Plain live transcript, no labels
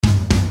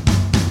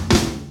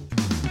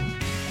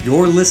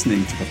You're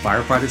listening to the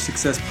Firefighter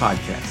Success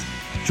Podcast.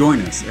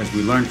 Join us as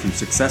we learn from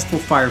successful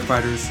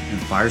firefighters and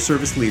fire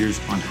service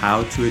leaders on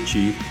how to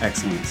achieve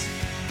excellence.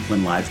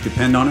 When lives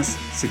depend on us,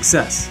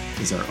 success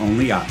is our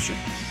only option.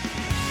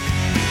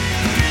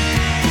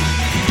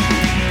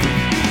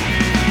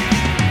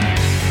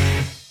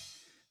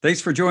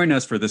 Thanks for joining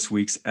us for this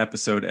week's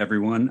episode,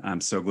 everyone.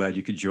 I'm so glad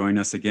you could join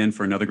us again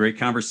for another great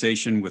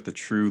conversation with a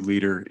true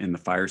leader in the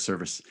fire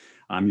service.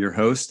 I'm your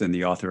host and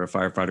the author of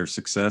Firefighter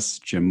Success,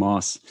 Jim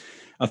Moss.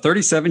 A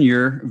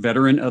 37-year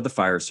veteran of the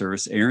fire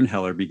service, Aaron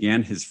Heller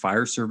began his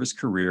fire service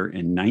career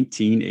in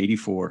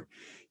 1984.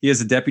 He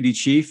is a deputy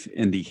chief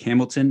in the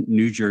Hamilton,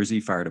 New Jersey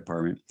Fire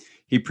Department.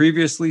 He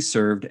previously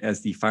served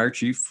as the fire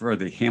chief for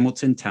the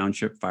Hamilton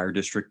Township Fire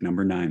District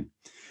Number 9.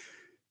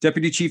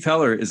 Deputy Chief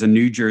Heller is a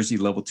New Jersey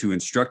Level 2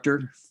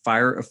 instructor,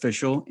 fire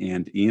official,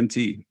 and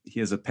EMT. He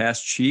is a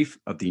past chief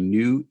of the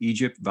New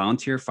Egypt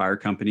Volunteer Fire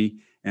Company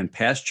and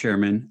past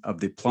chairman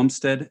of the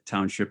Plumstead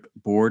Township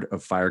Board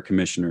of Fire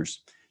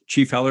Commissioners.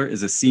 Chief Heller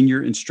is a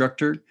senior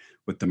instructor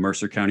with the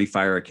Mercer County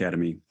Fire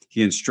Academy.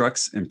 He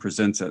instructs and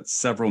presents at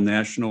several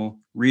national,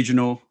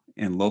 regional,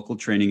 and local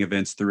training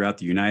events throughout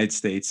the United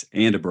States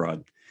and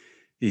abroad.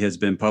 He has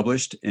been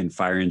published in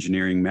Fire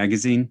Engineering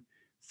Magazine,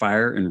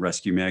 Fire and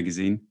Rescue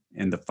Magazine,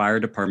 and the Fire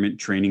Department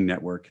Training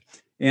Network,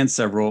 and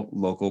several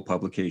local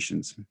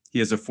publications.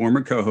 He is a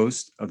former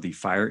co-host of the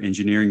Fire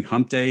Engineering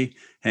Hump Day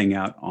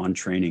Hangout on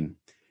Training.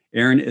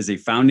 Aaron is a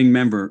founding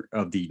member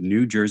of the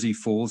New Jersey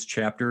Fools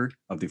chapter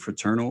of the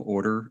Fraternal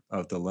Order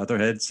of the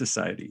Leatherhead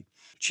Society.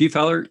 Chief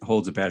Heller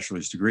holds a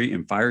bachelor's degree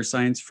in fire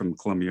science from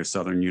Columbia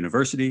Southern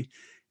University.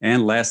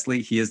 And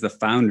lastly, he is the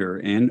founder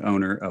and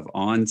owner of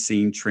On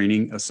Scene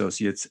Training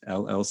Associates,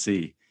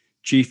 LLC.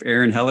 Chief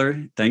Aaron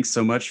Heller, thanks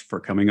so much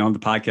for coming on the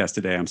podcast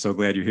today. I'm so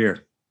glad you're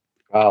here.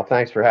 Well,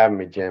 thanks for having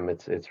me, Jim.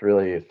 It's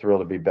really a thrill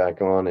to be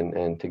back on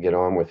and to get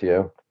on with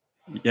you.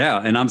 Yeah,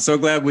 and I'm so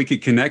glad we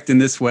could connect in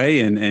this way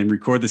and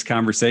record this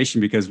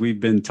conversation because we've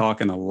been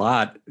talking a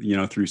lot,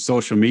 through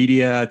social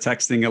media,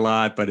 texting a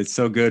lot, but it's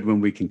so good when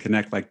we can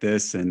connect like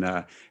this and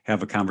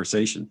have a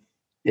conversation.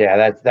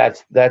 Yeah,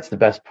 that's the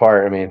best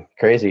part. I mean,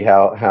 crazy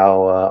how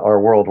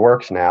our world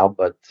works now,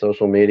 but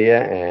social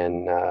media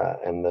and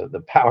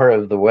the power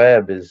of the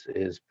web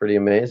is pretty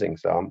amazing.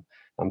 So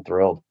I'm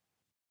thrilled.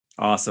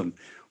 Awesome.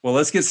 Well,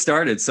 let's get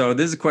started. So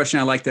this is a question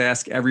I like to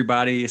ask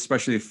everybody,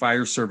 especially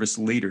fire service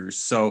leaders.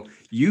 So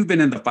you've been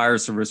in the fire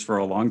service for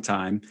a long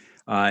time,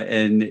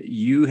 and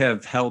you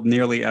have held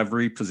nearly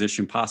every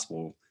position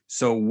possible.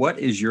 So what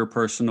is your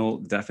personal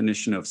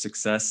definition of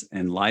success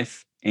in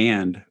life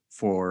and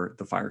for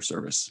the fire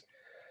service?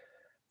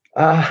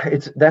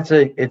 It's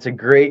a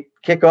great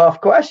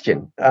kickoff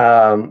question.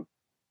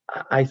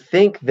 I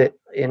think that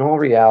in all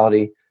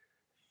reality,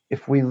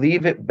 if we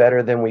leave it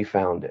better than we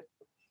found it,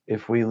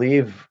 if we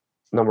leave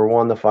number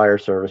one, the fire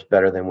service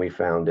better than we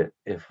found it,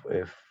 if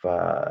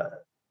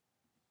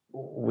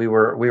we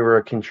were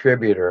a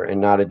contributor and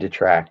not a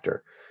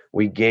detractor,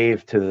 we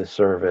gave to the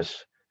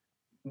service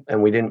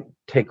and we didn't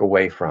take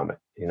away from it.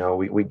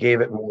 We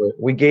gave it more.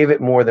 We gave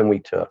it more than we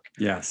took.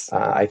 Yes.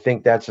 I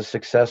think that's a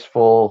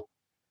successful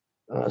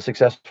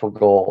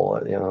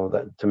goal.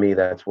 That to me,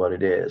 that's what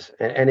it is.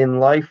 And in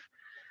life,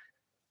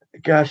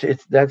 gosh,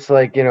 that's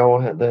like,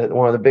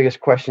 one of the biggest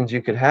questions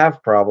you could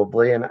have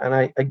probably. And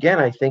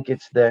I think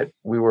it's that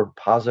we were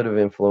positive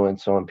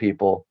influence on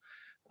people.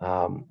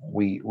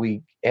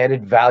 We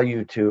added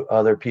value to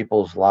other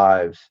people's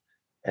lives,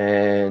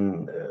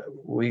 and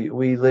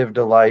we lived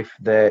a life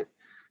that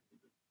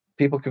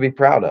people could be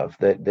proud of.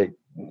 That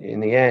in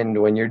the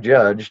end, when you're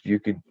judged,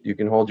 you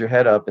can hold your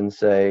head up and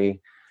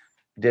say,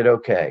 did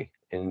okay,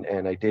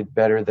 and I did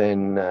better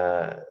than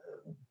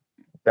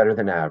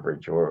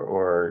average,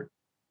 or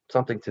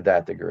something to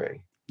that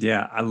degree.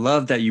 Yeah, I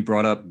love that you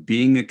brought up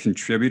being a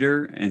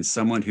contributor and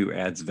someone who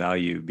adds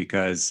value,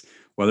 because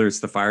whether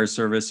it's the fire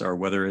service or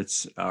whether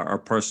it's our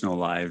personal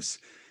lives,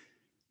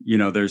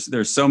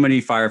 there's so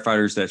many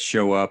firefighters that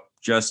show up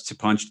just to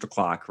punch the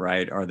clock,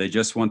 right? Or they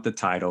just want the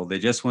title, they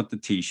just want the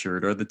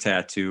t-shirt or the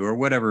tattoo or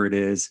whatever it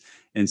is.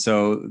 And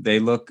so they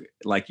look,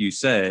 like you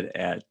said,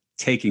 at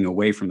taking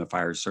away from the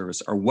fire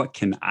service, or what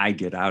can I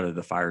get out of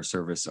the fire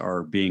service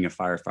or being a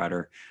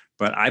firefighter?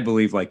 But I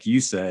believe, like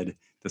you said,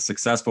 the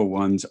successful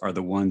ones are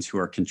the ones who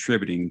are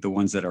contributing, the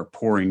ones that are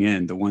pouring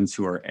in, the ones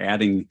who are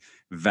adding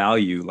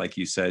value, like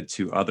you said,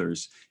 to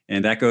others.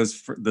 And that goes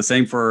for the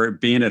same for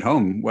being at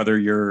home, whether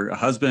you're a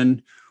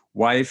husband,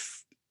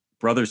 wife,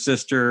 brother,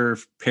 sister,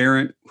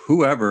 parent,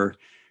 whoever.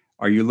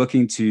 Are you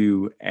looking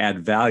to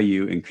add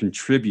value and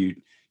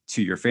contribute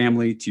to your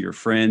family, to your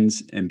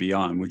friends, and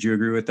beyond? Would you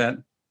agree with that?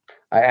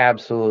 I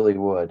absolutely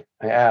would.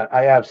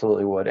 I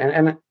absolutely would.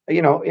 And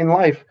in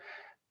life,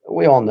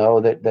 we all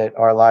know that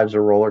our lives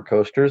are roller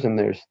coasters, and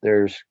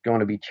there's going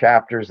to be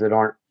chapters that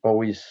aren't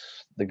always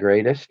the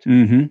greatest.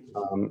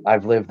 Mm-hmm.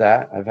 I've lived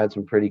that. I've had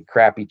some pretty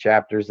crappy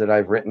chapters that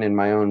I've written in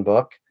my own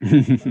book,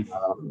 and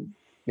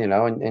you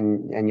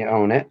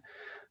own it.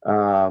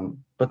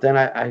 But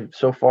then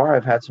so far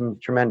I've had some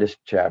tremendous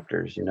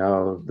chapters.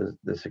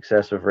 The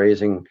success of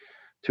raising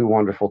two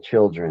wonderful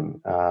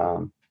children,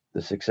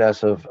 the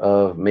success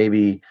of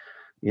maybe,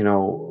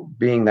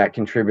 being that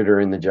contributor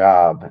in the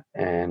job,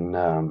 and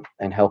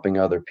helping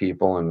other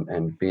people,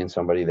 and being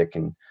somebody that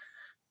can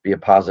be a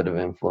positive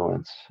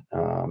influence.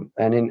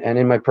 And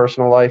in my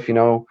personal life,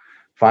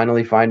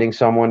 finally finding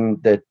someone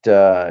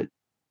that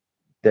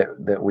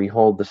we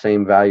hold the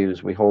same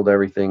values. We hold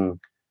everything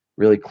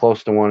really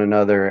close to one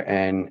another,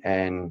 and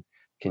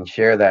can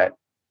share that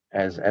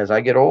as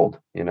I get old,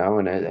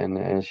 and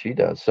as she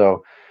does.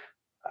 So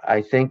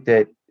I think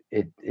that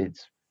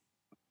it's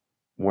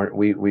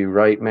we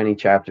write many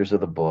chapters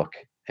of the book,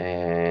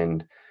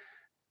 and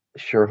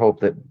sure hope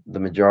that the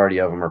majority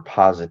of them are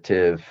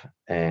positive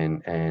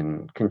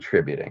and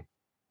contributing.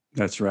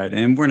 That's right.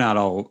 And we're not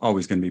all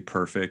always going to be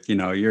perfect.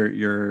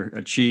 You're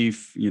a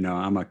chief,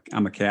 I'm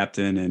a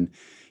captain, and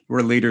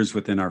we're leaders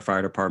within our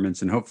fire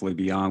departments and hopefully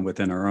beyond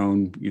within our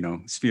own,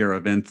 sphere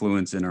of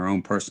influence in our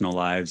own personal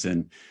lives.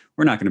 And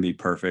we're not going to be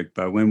perfect,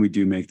 but when we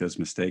do make those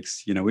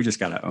mistakes, we just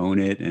got to own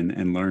it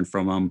and learn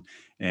from them,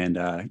 and,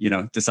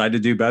 decide to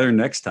do better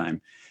next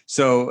time.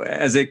 So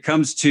as it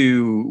comes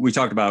to, we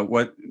talked about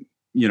what,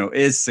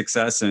 is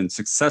success and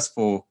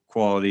successful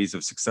qualities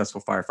of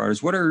successful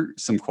firefighters. What are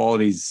some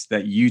qualities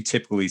that you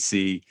typically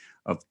see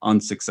of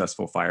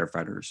unsuccessful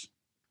firefighters?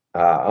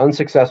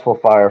 Unsuccessful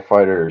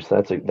firefighters.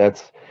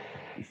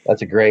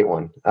 That's a great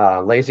one.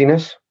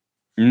 Laziness.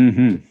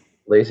 Hmm.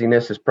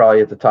 Laziness is probably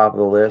at the top of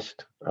the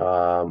list.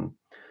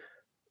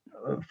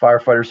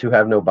 Firefighters who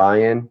have no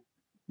buy-in.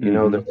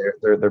 Hmm.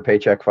 They're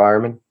paycheck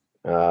firemen.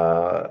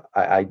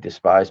 I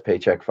despise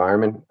paycheck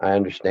firemen. I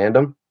understand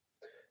them.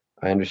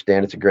 I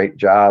understand it's a great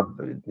job.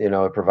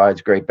 It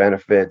provides great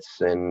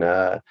benefits, and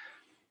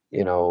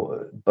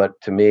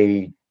but to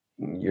me,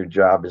 your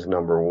job is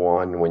number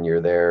one when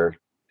you're there.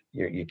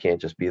 You can't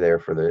just be there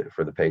for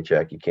the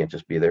paycheck. You can't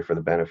just be there for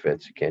the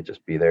benefits. You can't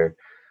just be there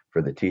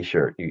for the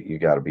t-shirt. You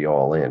got to be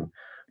all in.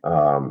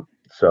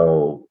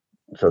 So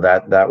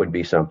that would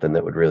be something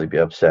that would really be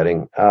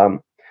upsetting.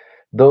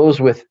 Those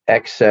with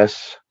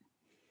excess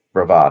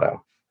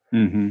bravado.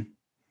 Hmm.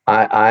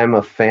 I'm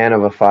a fan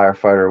of a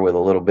firefighter with a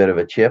little bit of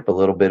a chip, a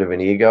little bit of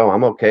an ego.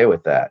 I'm okay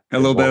with that. A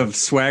little bit of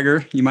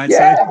swagger, you might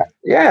say.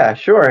 Yeah,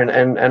 sure.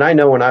 And I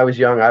know when I was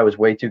young, I was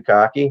way too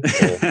cocky,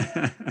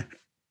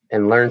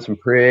 and learned some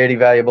pretty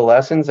valuable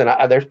lessons. And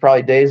there's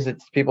probably days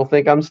that people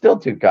think I'm still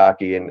too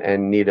cocky,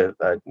 and need a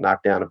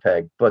knock down a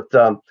peg. But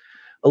a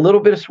little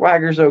bit of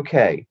swagger is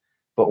okay.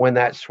 But when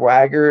that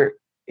swagger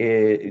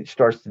it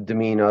starts to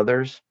demean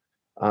others,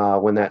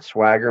 when that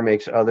swagger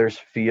makes others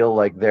feel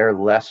like they're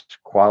less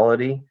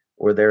quality,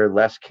 or they're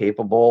less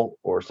capable,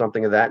 or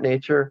something of that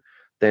nature,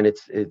 then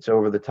it's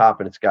over the top,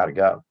 and it's got to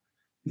go. Uh,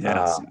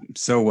 Yes,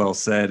 so well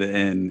said.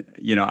 And,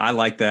 I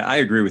like that. I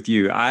agree with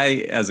you.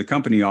 As a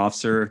company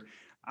officer,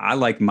 I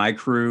like my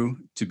crew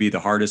to be the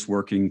hardest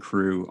working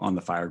crew on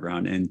the fire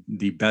ground and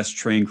the best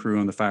trained crew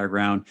on the fire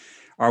ground.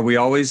 Are we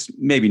always?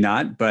 Maybe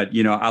not, but,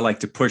 I like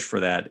to push for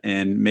that.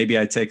 And maybe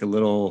I take a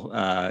little,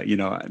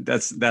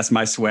 that's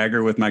my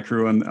swagger with my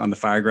crew on the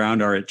fire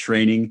ground, or at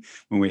training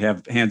when we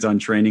have hands-on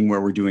training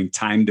where we're doing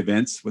timed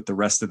events with the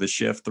rest of the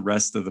shift, the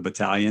rest of the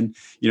battalion.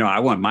 I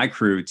want my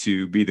crew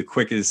to be the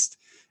quickest,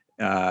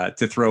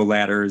 to throw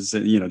ladders,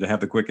 to have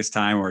the quickest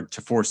time, or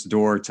to force the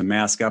door, to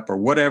mask up, or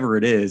whatever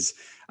it is.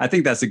 I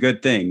think that's a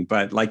good thing.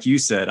 But like you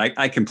said,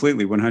 I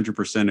completely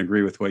 100%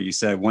 agree with what you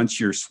said. Once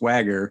your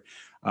swagger,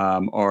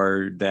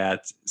 or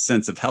that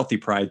sense of healthy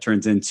pride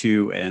turns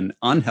into an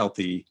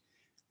unhealthy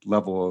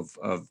level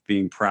of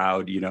being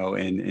proud,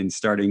 and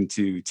starting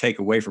to take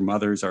away from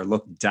others or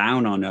look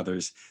down on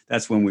others,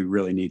 that's when we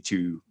really need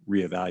to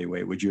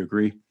reevaluate. Would you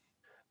agree?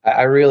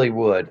 I really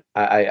would.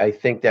 I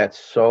think that's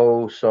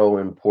so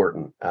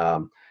important.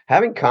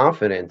 Having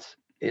confidence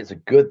is a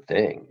good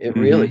thing. It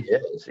really Hmm.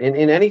 is in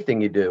anything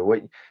you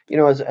do.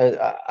 As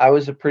I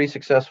was a pretty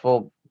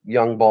successful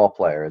young ball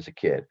player as a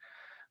kid.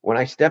 When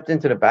I stepped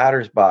into the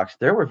batter's box,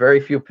 there were very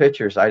few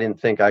pitchers I didn't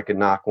think I could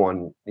knock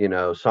one,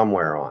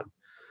 somewhere on.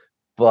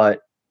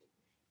 But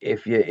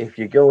if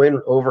you go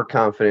in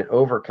overconfident,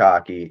 over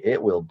cocky,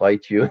 it will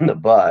bite you in the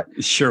butt.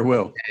 Sure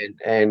will.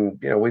 And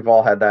we've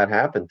all had that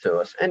happen to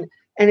us, and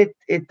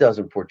it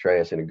doesn't portray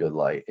us in a good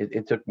light.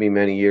 It took me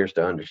many years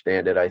to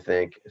understand it, I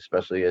think,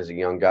 especially as a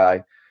young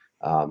guy.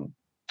 um,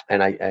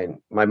 and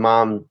my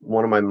mom,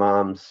 one of my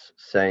mom's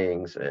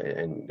sayings,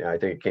 and I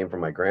think it came from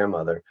my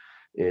grandmother,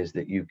 is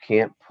that you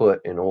can't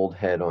put an old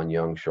head on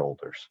young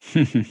shoulders.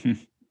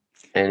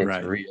 And it's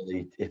Right.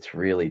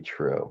 really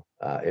true.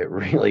 It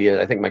really is.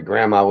 I think my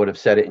grandma would have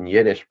said it in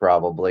Yiddish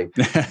probably,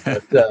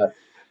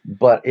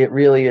 but it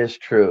really is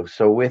true.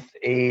 So with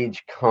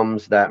age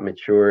comes that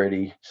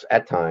maturity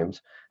at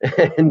times,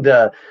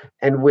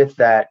 and with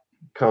that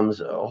comes,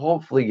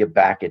 hopefully you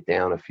back it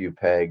down a few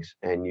pegs,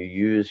 and you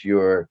use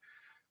your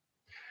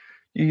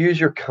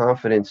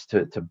confidence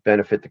to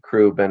benefit the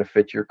crew,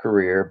 benefit your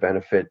career,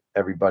 benefit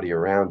everybody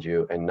around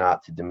you, and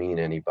not to demean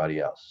anybody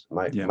else.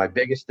 My Yeah. my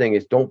biggest thing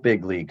is, don't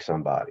big league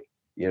somebody.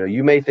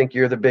 You may think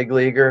you're the big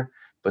leaguer,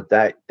 but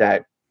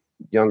that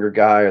younger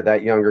guy or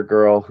that younger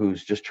girl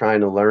who's just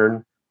trying to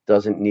learn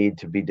doesn't need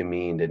to be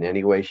demeaned in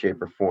any way,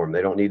 shape, or form.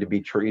 They don't need to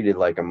be treated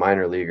like a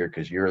minor leaguer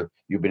because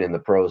you've been in the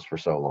pros for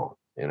so long,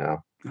 you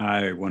know?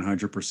 I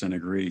 100%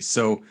 agree.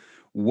 So,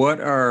 what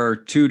are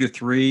 2 to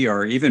 3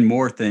 or even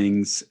more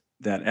things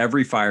that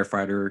every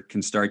firefighter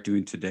can start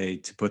doing today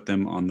to put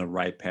them on the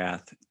right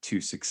path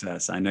to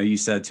success? I know you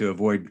said to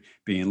avoid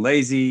being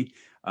lazy.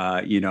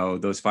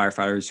 Those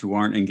firefighters who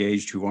aren't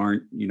engaged, who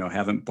aren't,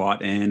 haven't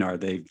bought in, or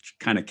they've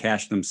kind of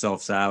cashed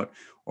themselves out,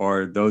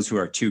 or those who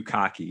are too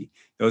cocky.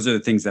 Those are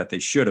the things that they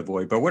should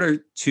avoid. But what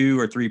are 2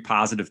 or 3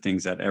 positive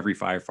things that every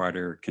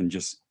firefighter can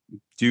just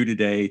do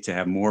today to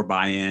have more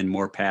buy-in,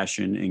 more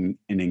passion,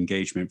 and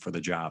engagement for the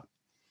job?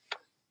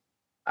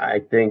 I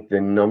think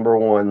the number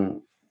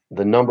one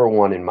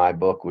in my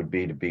book would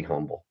be to be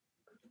humble.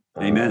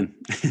 Um, Amen.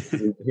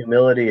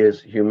 humility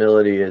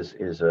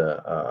is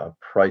a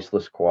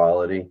priceless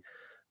quality.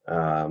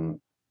 Um,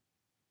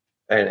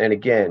 and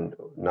again,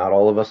 not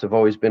all of us have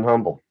always been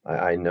humble.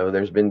 I know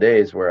there's been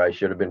days where I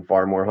should have been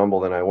far more humble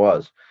than I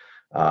was.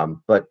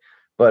 But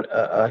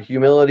a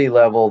humility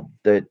level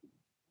that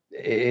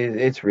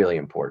it's really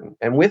important.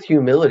 And with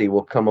humility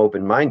will come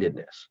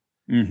open-mindedness.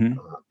 Hmm.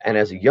 And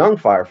as a young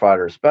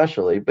firefighter,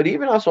 especially, but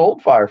even us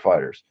old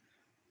firefighters,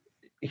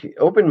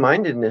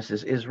 open-mindedness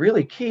is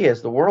really key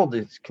as the world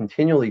is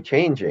continually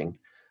changing.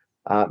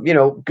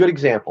 Good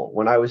example.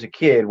 When I was a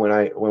kid,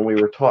 when we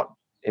were taught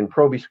in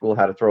Proby school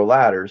how to throw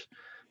ladders,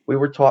 we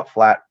were taught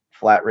flat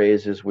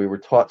raises. We were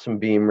taught some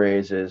beam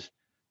raises.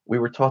 We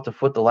were taught to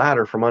foot the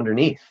ladder from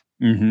underneath.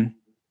 Hmm.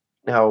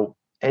 Now,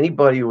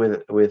 anybody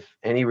with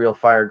any real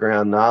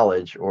fireground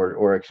knowledge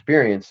or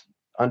experience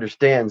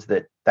understands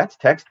that that's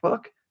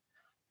textbook,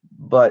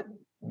 but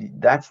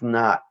that's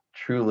not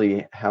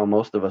truly how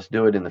most of us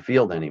do it in the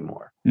field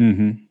anymore.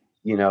 Hmm.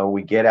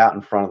 We get out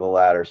in front of the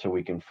ladder so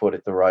we can foot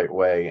it the right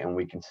way, and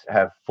we can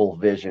have full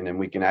vision, and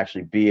we can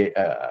actually be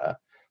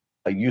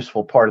a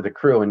useful part of the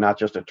crew and not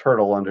just a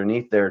turtle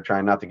underneath there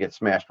trying not to get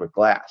smashed with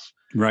glass.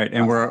 Right.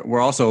 And we're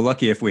also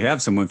lucky if we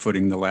have someone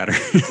footing the ladder.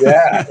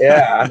 Yeah,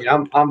 yeah. I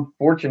mean, I'm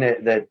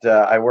fortunate that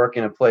I work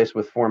in a place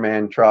with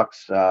 4-man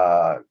trucks,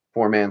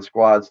 4-man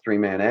squads,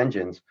 3-man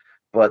engines.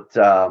 But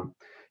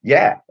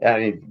yeah, I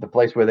mean, the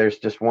place where there's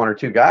just 1 or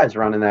 2 guys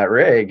running that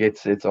rig,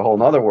 it's a whole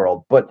nother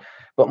world. But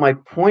my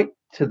point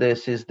to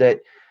this is that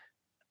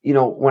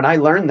when I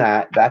learned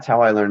that, that's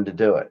how I learned to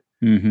do it.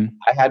 Hmm.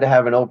 I had to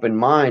have an open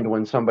mind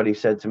when somebody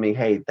said to me,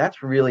 "Hey,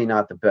 that's really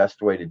not the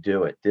best way to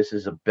do it. This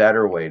is a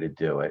better way to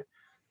do it."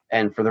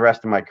 And for the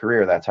rest of my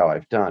career, that's how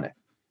I've done it.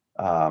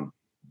 Um,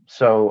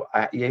 so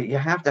you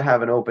have to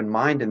have an open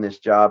mind in this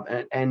job,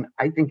 and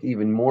I think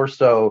even more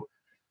so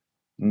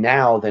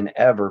now than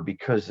ever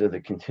because of the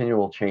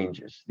continual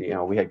changes.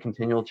 We had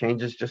continual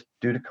changes just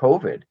due to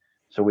COVID,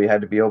 so we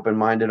had to be open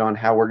minded on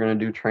how we're going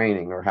to do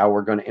training or how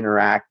we're going to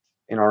interact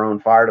in our own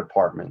fire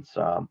departments.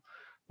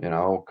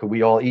 Could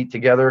we all eat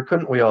together? Or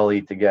couldn't we all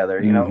eat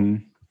together? Hmm.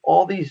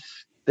 All these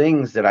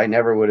things that I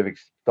never would have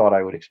thought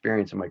I would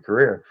experience in my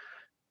career.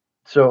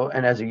 So,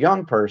 and as a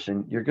young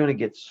person, you're going to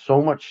get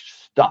so much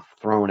stuff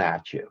thrown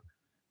at you,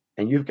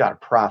 and you've got to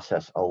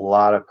process a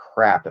lot of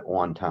crap at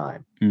one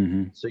time.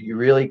 Hmm. So you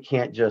really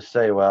can't just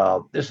say,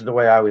 well, this is the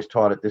way I was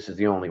taught it. This is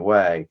the only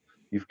way.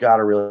 You've got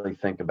to really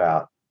think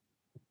about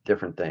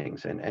different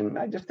things. And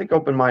I just think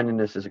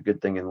open-mindedness is a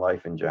good thing in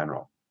life in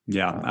general.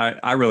 Yeah, Uh,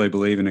 I really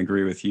believe and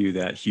agree with you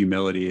that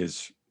humility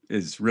is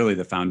really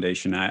the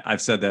foundation.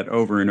 I've said that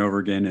over and over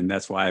again, and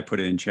that's why I put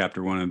it in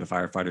chapter 1 of the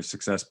Firefighter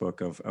Success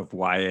book of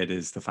why it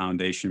is the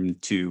foundation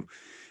to,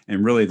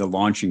 and really the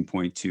launching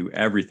point to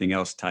everything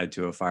else tied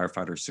to a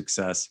firefighter's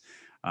success.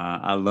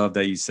 I love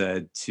that you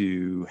said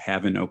to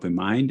have an open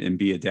mind and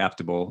be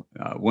adaptable.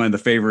 One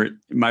of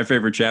my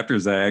favorite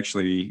chapters that I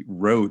actually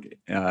wrote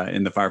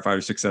in the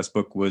Firefighter Success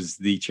book was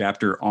the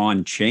chapter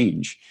on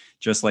change,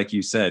 just like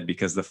you said,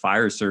 because the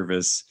fire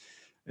service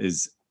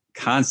is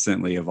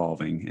constantly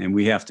evolving and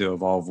we have to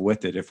evolve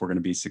with it if we're going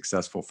to be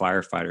successful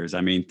firefighters.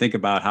 I mean, think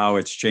about how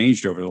it's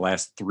changed over the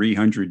last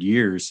 300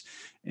 years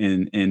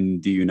in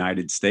the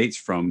United States,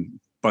 from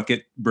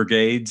bucket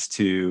brigades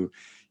to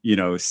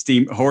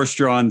steam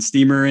horse-drawn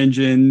steamer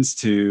engines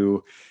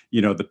to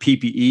the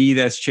PPE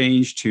that's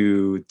changed,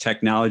 to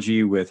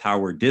technology with how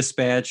we're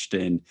dispatched,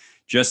 and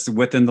just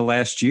within the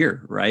last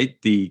year,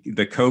 right? The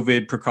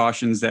COVID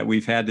precautions that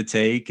we've had to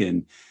take,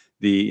 and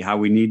the how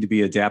we need to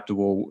be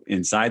adaptable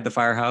inside the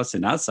firehouse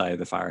and outside of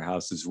the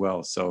firehouse as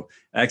well. So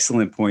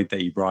excellent point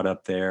that you brought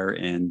up there,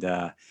 and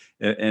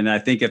I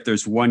think if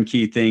there's one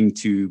key thing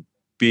to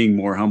being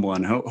more humble,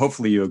 and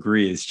hopefully you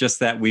agree, is just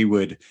that we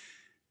would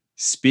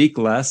speak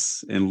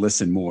less and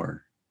listen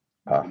more.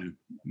 uh,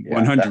 yeah,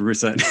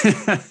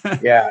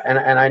 100%. yeah.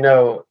 And I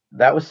know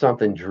that was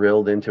something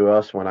drilled into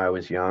us when I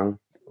was young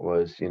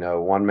was,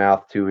 one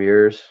mouth, 2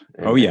 ears,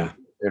 Oh and yeah.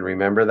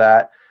 remember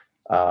that.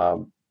 I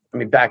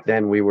mean, back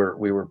then we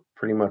were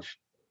pretty much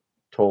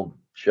told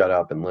shut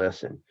up and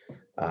listen.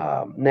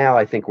 Now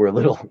I think we're a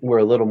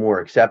little more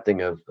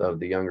accepting of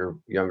the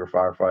younger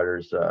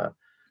firefighters'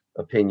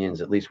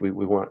 opinions. At least we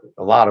want,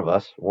 a lot of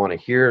us want to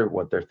hear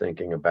what they're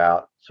thinking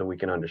about so we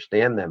can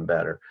understand them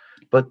better.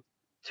 But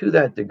to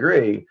that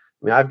degree,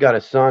 I mean, I've got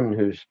a son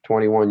who's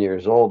 21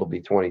 years old, will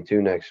be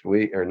 22 next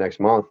week or next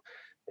month,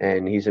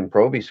 and he's in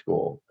Proby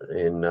school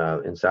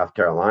in South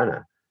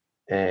Carolina.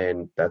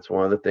 And that's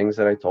one of the things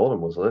that I told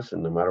him was,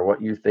 listen, no matter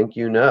what you think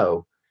you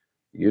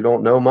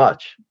don't know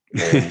much.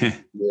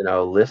 And,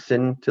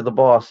 listen to the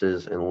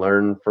bosses and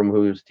learn from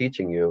who's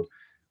teaching you.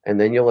 And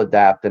then you'll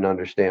adapt and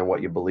understand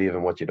what you believe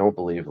and what you don't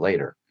believe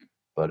later.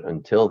 But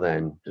until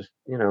then, just,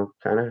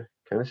 kind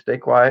of stay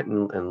quiet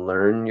and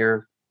learn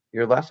your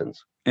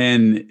lessons.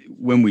 And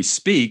when we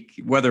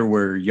speak, whether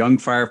we're young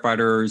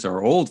firefighters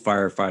or old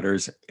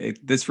firefighters,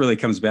 this really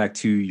comes back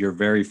to your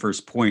very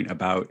first point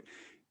about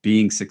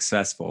being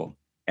successful,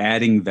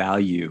 adding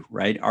value,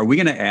 right? Are we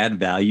going to add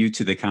value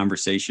to the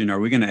conversation? Are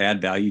we going to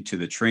add value to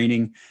the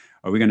training?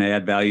 Are we going to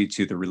add value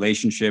to the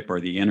relationship or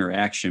the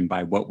interaction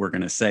by what we're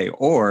going to say?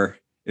 Or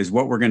is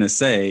what we're going to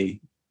say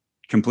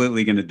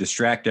completely going to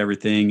distract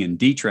everything and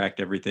detract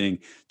everything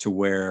to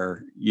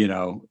where,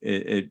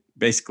 it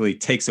basically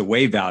takes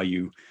away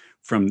value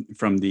from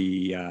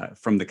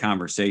the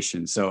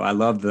conversation? So I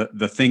love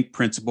the think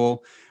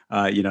principle,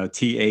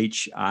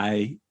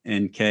 THINK.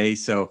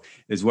 So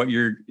is what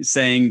you're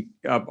saying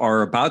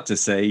or about to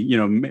say,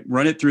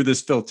 run it through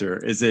this filter.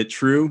 Is it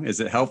true? Is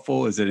it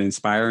helpful? Is it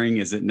inspiring?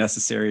 Is it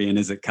necessary? And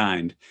is it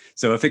kind?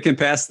 So if it can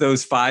pass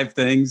those 5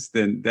 things,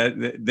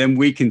 then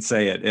we can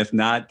say it. If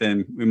not,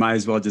 then we might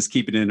as well just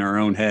keep it in our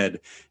own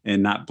head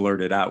and not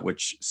blurt it out,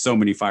 which so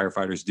many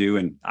firefighters do.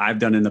 And I've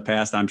done in the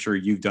past. I'm sure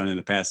you've done in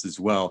the past as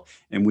well.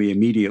 And we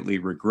immediately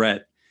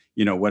regret,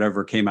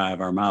 whatever came out of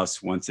our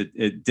mouths once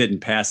it didn't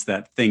pass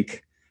that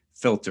think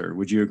filter.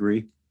 Would you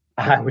agree?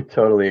 I would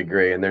totally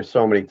agree. And there's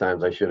so many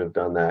times I should have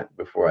done that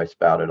before I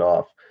spouted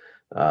off.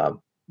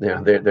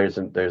 There's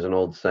an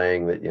old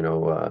saying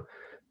that,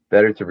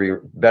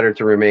 better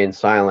to remain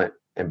silent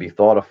and be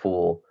thought a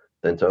fool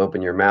than to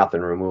open your mouth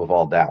and remove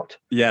all doubt.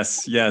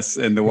 Yes.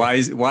 And the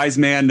wise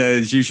man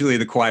is usually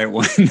the quiet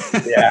one.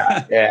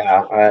 Yeah.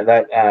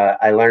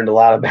 I learned a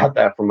lot about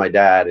that from my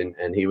dad,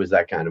 and he was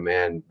that kind of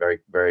man, very,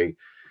 very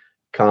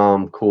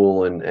calm,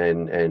 cool,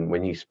 and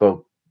when he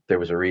spoke, there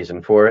was a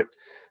reason for it.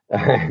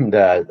 And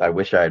I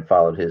wish I had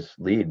followed his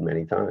lead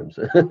many times.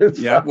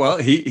 Yeah, well,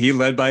 he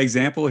led by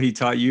example. He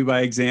taught you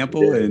by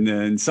example,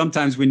 and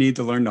sometimes we need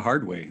to learn the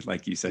hard way,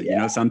 like you said.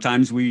 Yeah.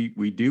 Sometimes we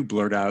do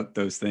blurt out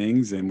those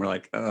things, and we're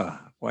like,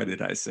 why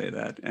did I say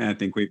that? And I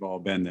think we've all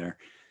been there.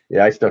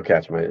 Yeah, I still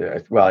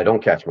I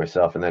don't catch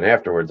myself, and then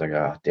afterwards I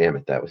go, oh, damn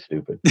it, that was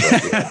stupid.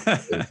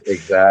 But,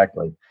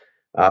 exactly.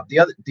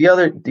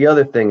 The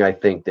other thing I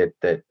think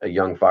that a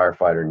young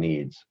firefighter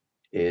needs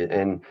is,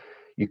 and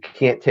you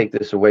can't take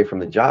this away from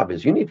the job,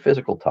 is you need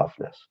physical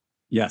toughness.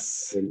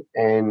 Yes.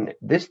 And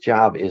this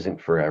job isn't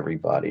for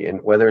everybody.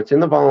 And whether it's in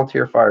the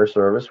volunteer fire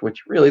service,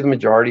 which really the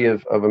majority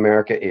of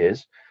America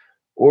is,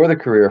 or the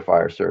career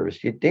fire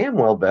service, you damn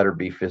well better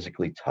be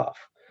physically tough.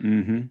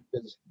 Mm-hmm.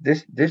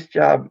 This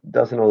job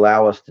doesn't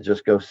allow us to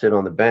just go sit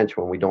on the bench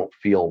when we don't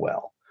feel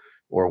well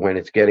or when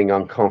it's getting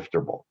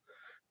uncomfortable.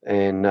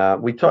 And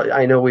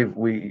I know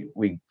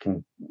we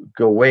can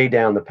go way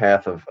down the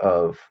path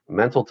of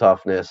mental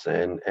toughness,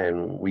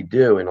 and we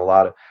do in a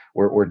lot of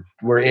we're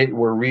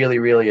really,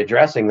 really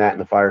addressing that in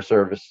the fire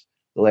service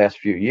the last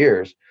few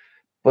years.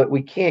 But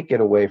we can't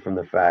get away from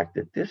the fact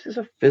that this is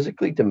a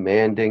physically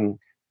demanding,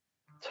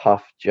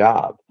 tough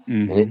job.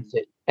 Mm-hmm.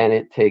 And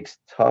it takes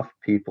tough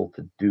people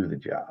to do the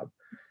job.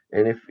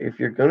 And if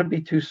you're going to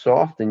be too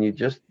soft and you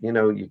just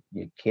you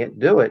can't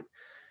do it,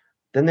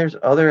 then there's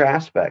other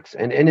aspects.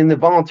 And in the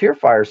volunteer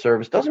fire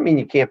service doesn't mean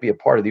you can't be a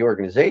part of the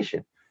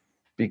organization,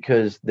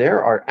 because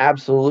there are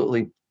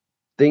absolutely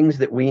things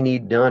that we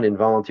need done in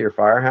volunteer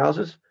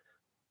firehouses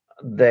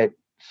that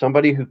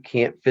somebody who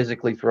can't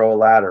physically throw a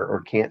ladder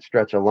or can't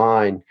stretch a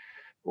line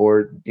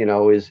or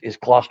is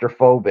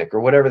claustrophobic or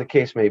whatever the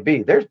case may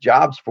be, there's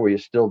jobs for you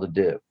still to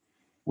do.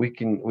 We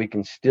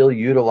can still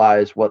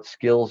utilize what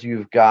skills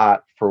you've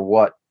got for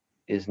what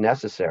is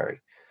necessary.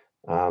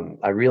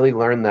 I really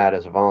learned that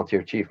as a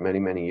volunteer chief many,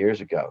 many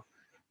years ago.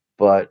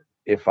 But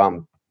if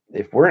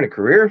we're in a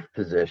career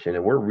position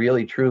and we're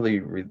really, truly,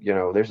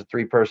 there's a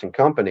 3-person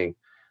company,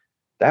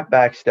 that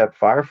backstep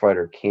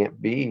firefighter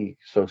can't be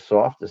so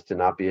soft as to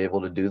not be able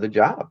to do the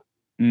job.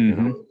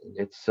 Mm-hmm.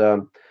 It's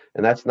and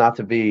that's not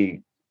to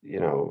be,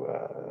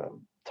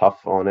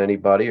 tough on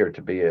anybody or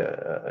to be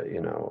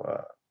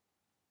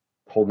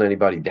holding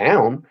anybody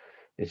down.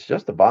 It's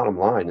just the bottom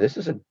line. This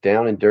is a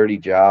down and dirty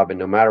job, and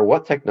no matter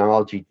what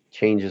technology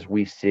changes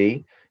we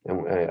see,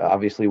 and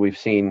obviously we've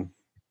seen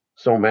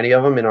so many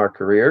of them in our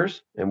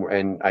careers,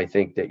 and I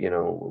think that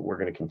we're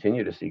going to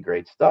continue to see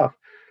great stuff.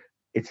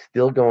 It's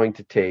still going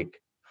to take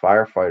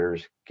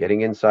firefighters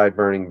getting inside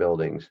burning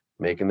buildings,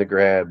 making the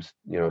grabs,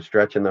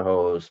 stretching the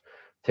hose,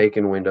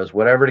 taking windows,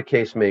 whatever the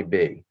case may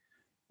be.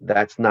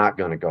 That's not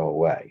going to go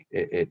away.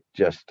 It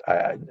just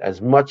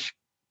as much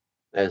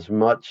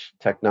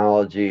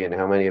technology and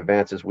how many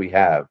advances we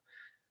have,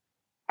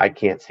 I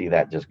can't see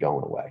that just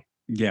going away.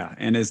 Yeah.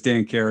 And as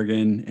Dan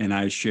Kerrigan and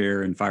I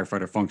share in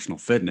Firefighter Functional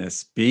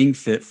Fitness, being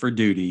fit for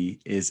duty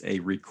is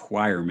a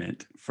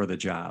requirement for the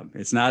job.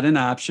 It's not an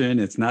option,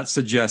 it's not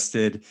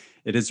suggested,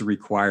 it is a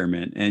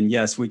requirement. And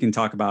yes, we can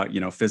talk about,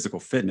 physical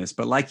fitness,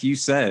 but like you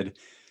said,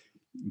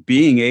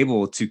 being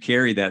able to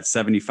carry that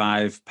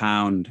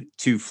 75-pound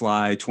two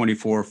fly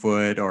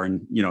 24-foot or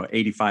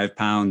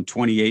 85-pound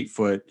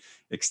 28-foot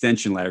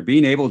extension ladder,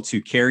 being able to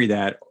carry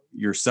that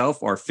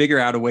yourself or figure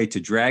out a way to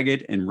drag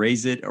it and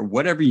raise it or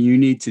whatever you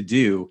need to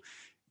do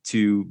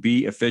to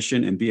be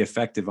efficient and be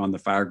effective on the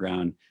fire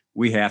ground,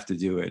 we have to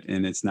do it,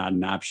 and it's not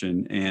an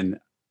option. And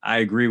I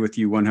agree with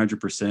you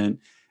 100%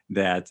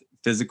 that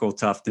physical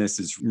toughness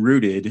is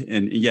rooted,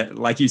 and yet,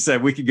 like you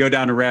said, we could go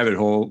down a rabbit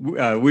hole.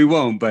 We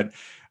won't, but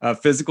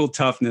physical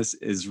toughness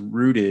is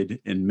rooted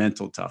in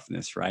mental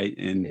toughness, right?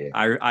 And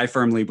Yeah. I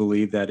firmly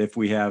believe that if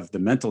we have the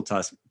mental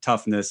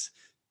toughness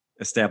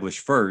established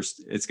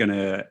first, it's going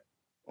to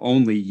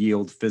only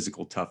yield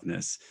physical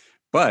toughness.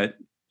 But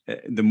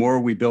the more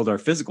we build our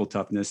physical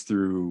toughness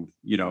through,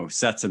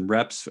 sets and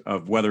reps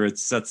of whether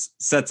it's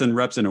sets and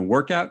reps in a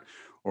workout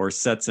or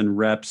sets and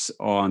reps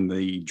on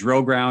the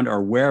drill ground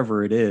or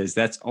wherever it is,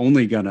 that's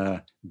only going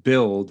to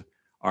build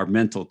our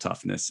mental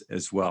toughness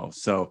as well.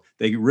 So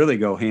they really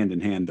go hand in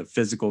hand, the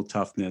physical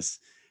toughness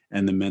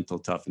and the mental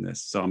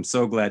toughness. So I'm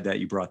so glad that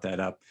you brought that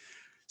up.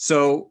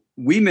 So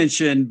we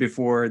mentioned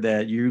before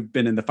that you've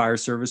been in the fire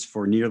service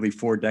for nearly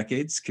 4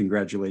 decades.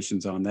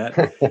 Congratulations on that.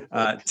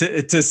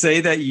 To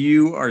say that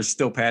you are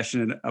still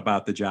passionate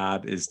about the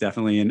job is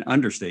definitely an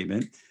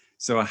understatement.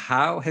 So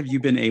how have you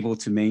been able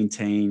to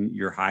maintain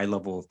your high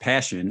level of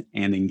passion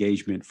and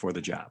engagement for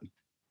the job?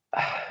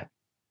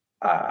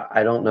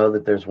 I don't know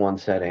that there's one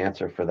set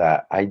answer for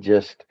that. I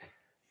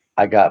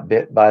got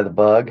bit by the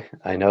bug.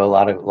 I know a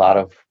lot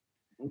of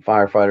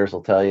firefighters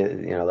will tell you,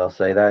 they'll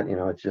say that,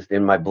 it's just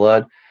in my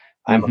blood.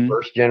 I'm a Mm-hmm.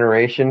 first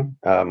generation.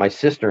 My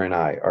sister and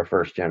I are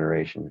first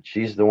generation.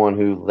 She's the one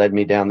who led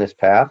me down this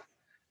path.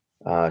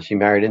 She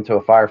married into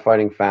a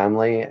firefighting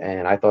family,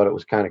 and I thought it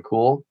was kind of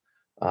cool.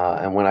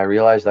 And when I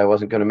realized I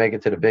wasn't going to make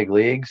it to the big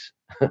leagues,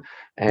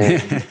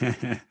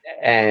 and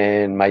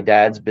and my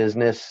dad's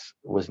business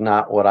was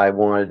not what I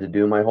wanted to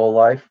do my whole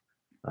life.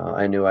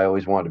 I knew I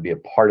always wanted to be a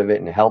part of it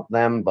and help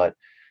them, but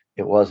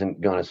it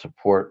wasn't going to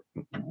support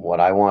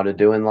what I wanted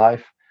to do in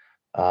life.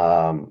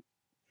 Um,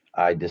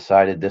 I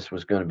decided this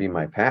was going to be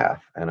my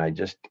path, and I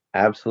just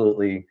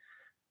absolutely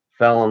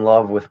fell in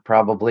love with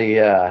probably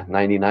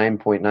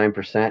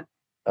 99.9%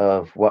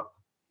 of what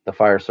the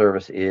fire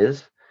service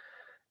is.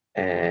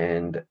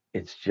 And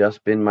it's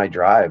just been my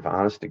drive,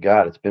 honest to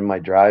God. It's been my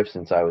drive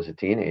since I was a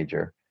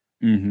teenager.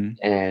 Mm-hmm.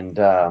 And,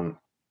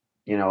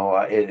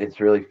 it's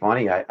really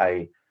funny.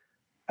 I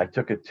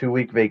took a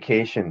 2-week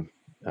vacation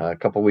a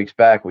couple weeks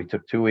back. We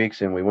took 2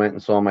 weeks and we went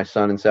and saw my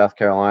son in South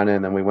Carolina.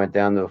 And then we went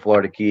down to the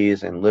Florida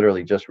Keys and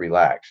literally just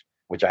relaxed,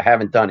 which I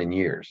haven't done in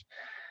years.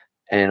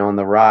 And on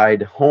the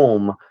ride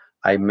home,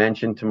 I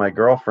mentioned to my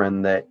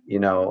girlfriend that,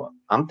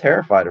 I'm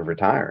terrified of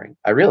retiring.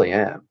 I really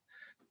am.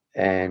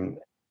 And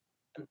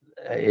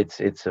it's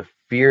a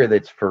fear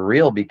that's for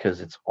real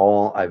because it's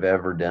all I've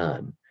ever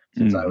done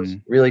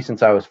Mm-hmm.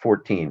 since I was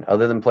 14,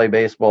 other than play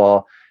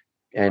baseball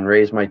and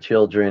raise my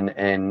children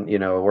and,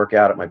 work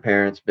out at my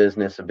parents'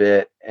 business a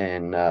bit.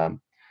 And,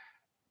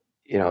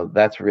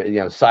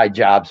 that's side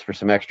jobs for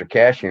some extra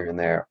cash here and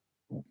there.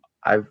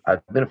 I've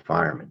been a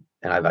fireman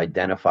and I've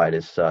identified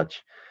as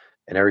such,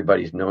 and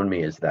everybody's known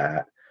me as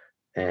that.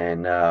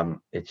 And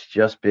it's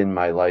just been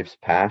my life's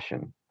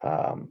passion.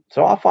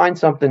 So I'll find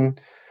something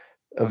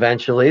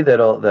eventually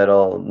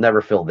that'll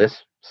never fill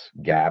this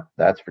gap.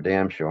 That's for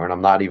damn sure. And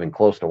I'm not even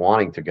close to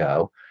wanting to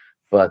go,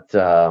 but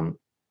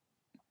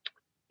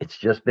it's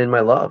just been my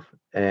love.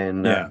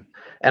 And Yeah.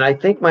 and I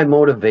think my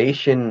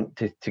motivation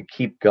to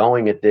keep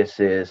going at this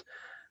is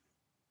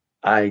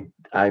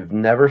I've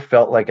never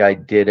felt like I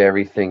did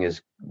everything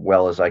as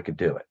well as I could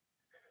do it.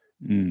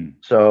 Mm.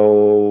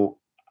 So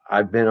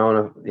I've been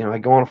on I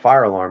go on a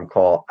fire alarm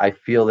call. I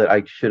feel that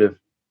I should have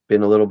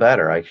been a little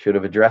better. I should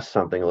have addressed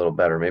something a little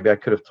better. Maybe I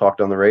could have talked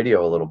on the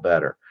radio a little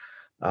better.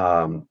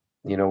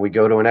 We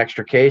go to an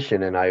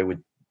extrication and I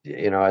would,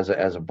 as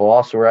a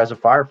boss or as a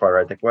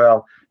firefighter, I think,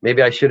 well,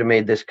 maybe I should have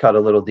made this cut a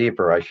little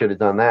deeper. I should have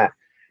done that.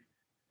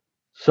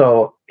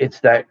 So it's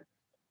that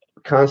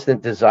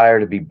constant desire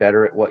to be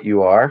better at what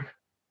you are.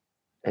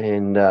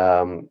 And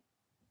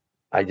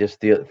I just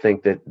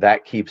think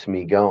that keeps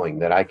me going,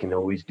 that I can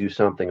always do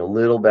something a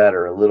little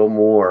better, a little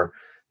more,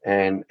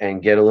 and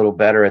get a little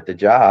better at the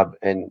job.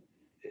 And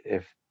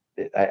if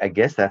I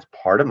guess that's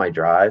part of my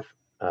drive,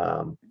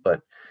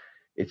 but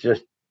it's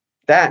just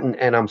that,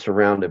 and I'm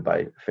surrounded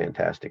by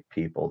fantastic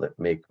people that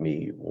make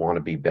me want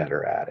to be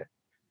better at it.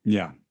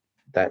 Yeah.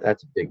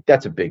 That's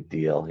a big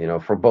deal,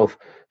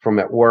 from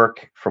at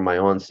work, from my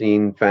on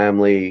scene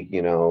family,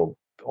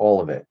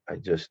 all of it.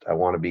 I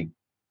want to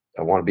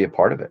be a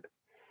part of it.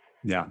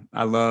 Yeah,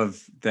 I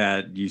love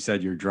that you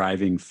said your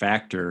driving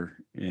factor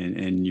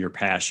in your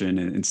passion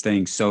and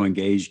staying so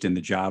engaged in the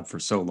job for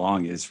so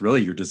long is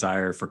really your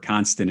desire for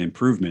constant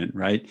improvement,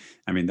 right?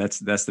 I mean, that's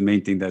the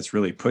main thing that's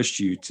really pushed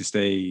you to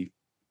stay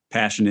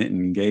passionate and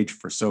engaged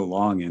for so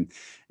long.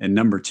 And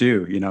number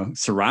two,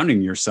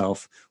 surrounding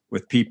yourself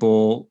with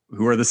people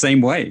who are the same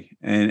way,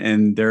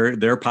 and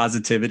their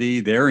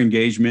positivity, their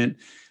engagement,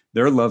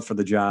 their love for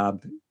the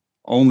job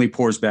only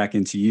pours back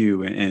into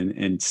you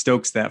and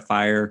stokes that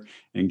fire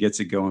and gets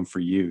it going for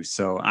you.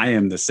 So I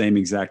am the same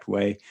exact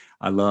way.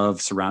 I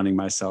love surrounding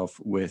myself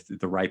with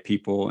the right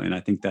people. And I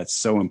think that's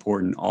so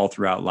important all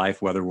throughout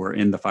life, whether we're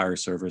in the fire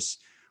service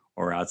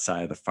or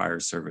outside of the fire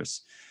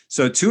service.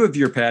 So, two of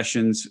your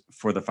passions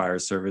for the fire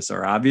service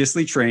are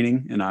obviously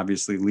training and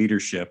obviously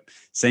leadership.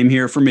 Same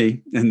here for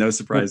me, and no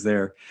surprise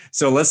there.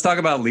 So, let's talk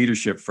about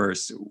leadership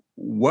first.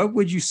 What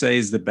would you say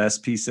is the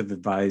best piece of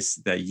advice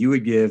that you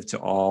would give to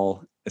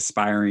all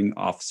aspiring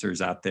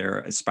officers out there,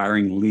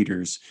 aspiring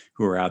leaders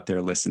who are out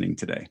there listening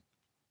today?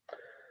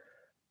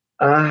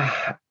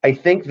 I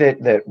think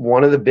that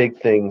one of the big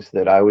things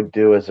that I would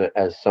do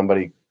as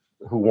somebody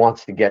who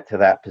wants to get to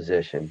that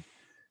position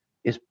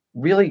is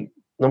really,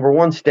 number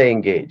one, stay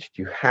engaged.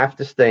 You have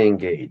to stay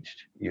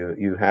engaged.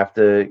 You have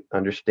to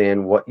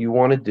understand what you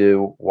want to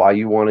do, why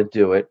you want to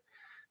do it,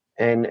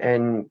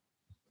 and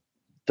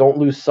don't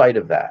lose sight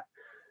of that.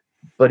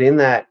 But in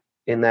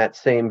that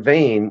same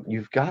vein,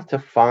 you've got to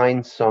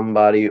find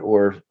somebody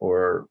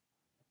or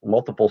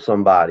multiple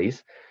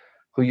somebodies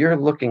who you're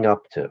looking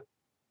up to,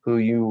 who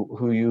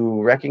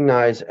you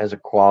recognize as a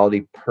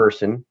quality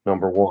person,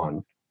 number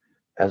one,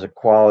 as a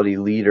quality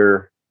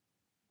leader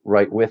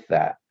right with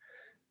that.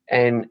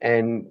 And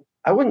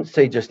I wouldn't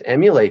say just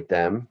emulate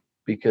them,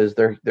 because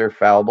they're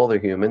fallible, they're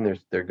human,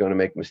 they're going to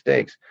make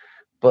mistakes,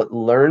 but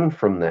learn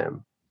from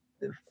them.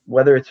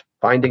 Whether it's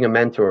finding a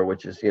mentor,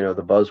 which is the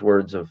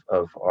buzzwords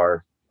of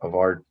our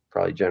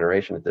probably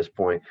generation at this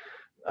point,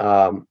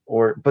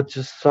 or but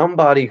just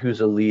somebody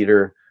who's a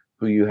leader,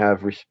 who you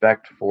have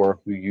respect for,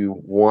 who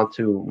you want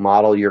to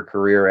model your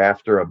career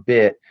after a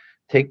bit.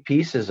 Take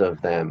pieces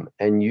of them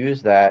and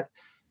use that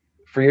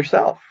for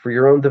yourself, for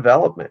your own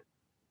development.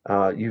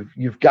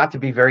 You've got to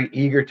be very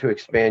eager to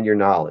expand your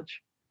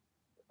knowledge.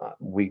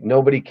 We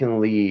Nobody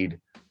can lead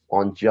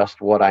on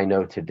just what I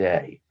know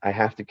today. I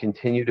have to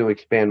continue to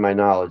expand my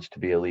knowledge to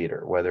be a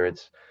leader, whether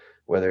it's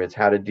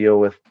how to deal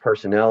with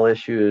personnel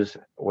issues,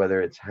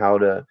 whether it's how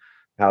to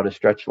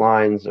stretch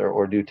lines,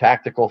 or do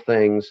tactical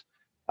things,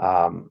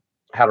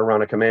 how to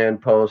run a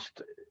command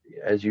post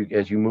as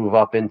you move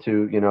up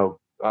into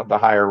the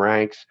higher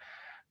ranks.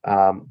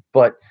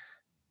 But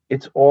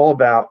it's all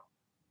about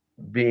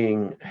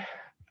being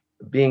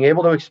being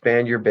able to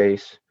expand your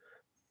base,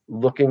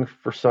 looking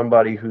for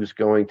somebody who's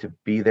going to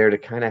be there to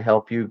kind of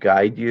help you,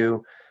 guide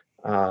you.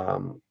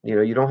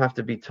 You don't have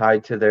to be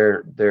tied to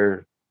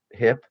their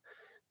hip,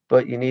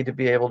 but you need to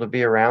be able to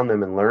be around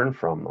them and learn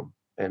from them.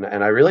 And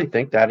I really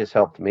think that has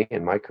helped me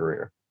in my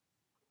career.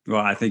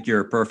 Well, I think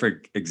you're a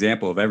perfect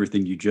example of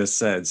everything you just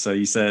said. So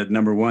you said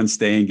number one,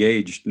 stay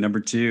engaged. Number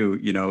two,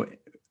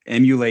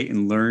 emulate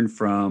and learn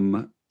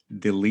from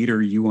the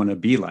leader you want to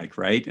be like,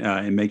 right?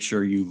 And make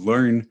sure you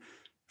learn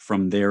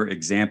from their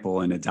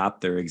example and adopt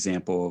their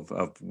example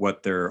of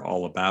what they're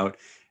all about.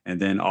 And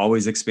then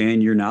always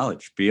expand your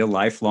knowledge, be a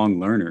lifelong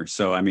learner.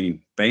 So, I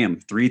mean,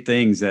 bam, three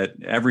things that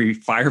every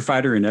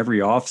firefighter and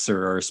every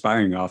officer or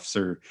aspiring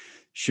officer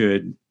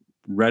should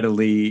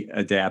readily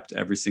adapt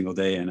every single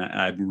day. And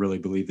I really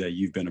believe that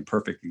you've been a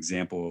perfect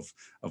example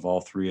of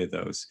all three of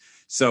those.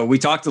 So we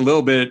talked a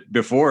little bit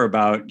before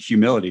about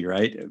humility,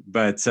 right?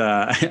 But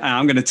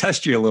I'm going to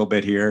test you a little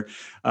bit here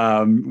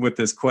with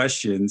this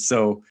question.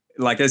 So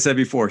like I said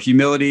before,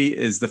 humility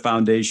is the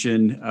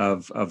foundation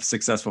of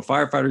successful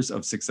firefighters,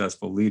 of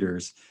successful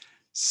leaders.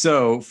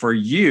 So for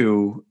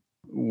you,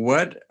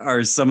 what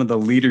are some of the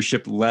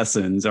leadership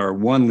lessons, or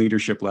one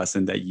leadership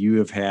lesson that you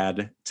have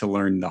had to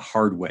learn the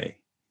hard way?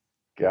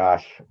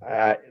 Gosh,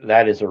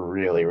 that is a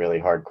really, really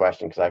hard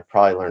question, because I've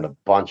probably learned a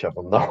bunch of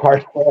them the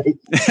hard way.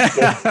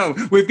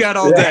 We've got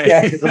all Yeah,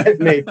 day. because I've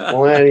made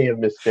plenty of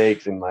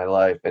mistakes in my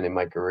life and in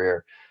my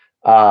career.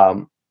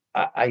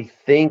 I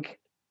think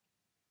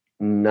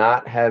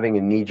not having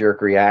a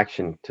knee-jerk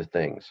reaction to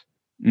things.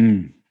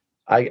 Mm,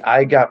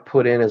 I got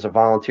put in as a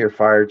volunteer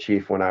fire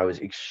chief when I was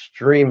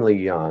extremely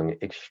young,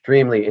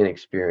 extremely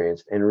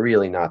inexperienced, and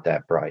really not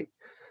that bright.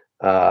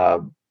 Uh,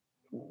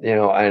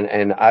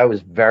 and I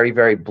was very,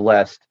 very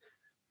blessed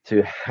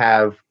to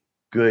have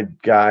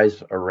good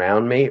guys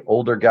around me,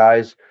 older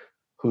guys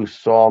who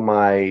saw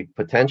my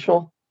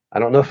potential. I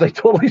don't know if they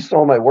totally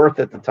saw my worth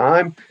at the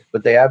time,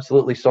 but they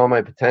absolutely saw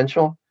my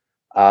potential.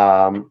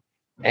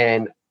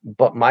 And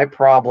but my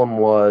problem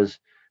was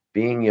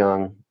being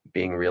young,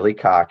 being really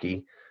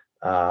cocky,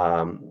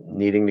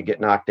 needing to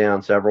get knocked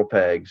down several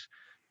pegs.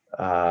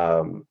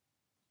 Um,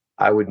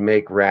 I would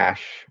make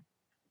rash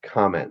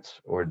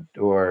comments,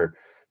 or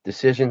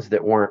decisions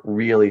that weren't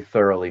really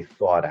thoroughly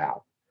thought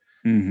out.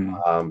 hmm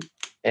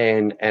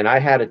And I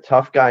had a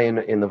tough guy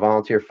in the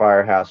volunteer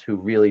firehouse who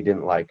really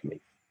didn't like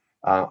me.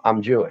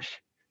 I'm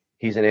Jewish.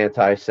 He's an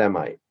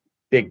anti-Semite,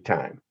 big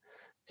time.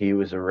 He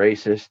was a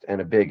racist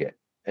and a bigot,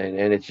 and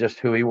it's just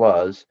who he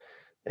was.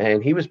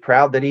 And he was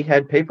proud that he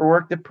had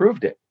paperwork that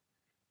proved it,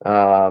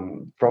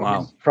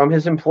 Wow. from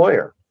his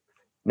employer.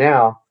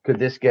 Now, could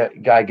this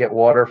guy get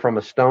water from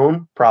a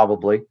stone?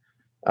 Probably.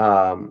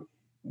 Um,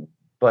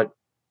 but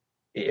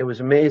it was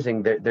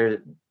amazing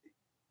that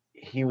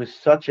he was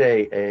such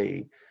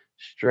a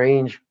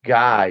strange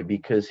guy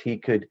because he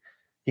could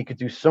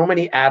do so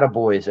many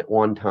attaboys at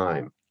one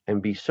time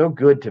and be so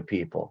good to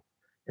people,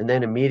 and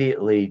then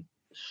immediately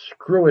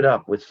screw it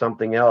up with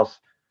something else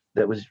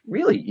that was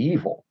really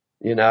evil,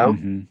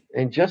 Hmm.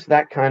 and just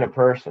that kind of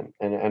person.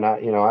 And I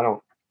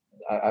don't,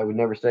 I would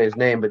never say his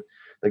name, but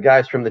the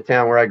guys from the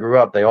town where I grew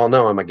up, they all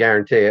know him. I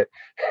guarantee it.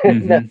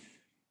 Hmm.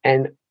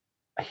 And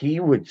he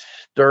would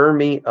stir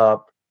me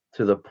up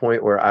to the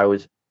point where I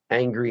was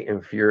angry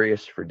and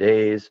furious for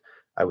days.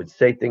 I would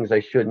say things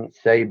I shouldn't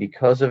say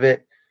because of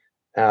it.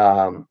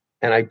 And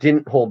I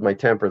didn't hold my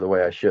temper the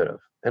way I should have.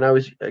 And I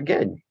was,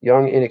 again,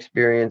 young,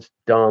 inexperienced,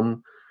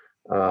 dumb,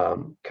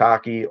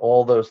 cocky,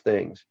 all those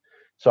things.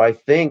 So I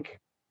think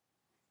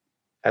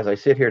as I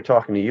sit here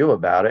talking to you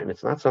about it, and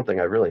it's not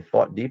something I really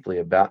thought deeply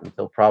about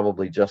until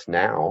probably just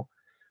now,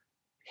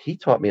 he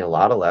taught me a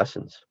lot of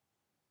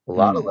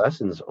Mm.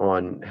 lessons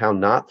on how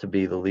not to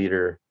be the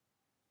leader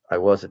I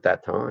was at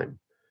that time.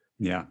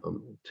 Yeah.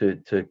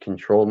 To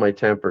control my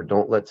temper.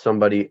 Don't let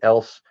somebody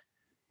else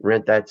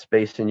rent that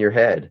space in your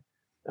head.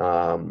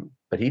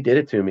 But he did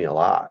it to me a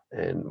lot.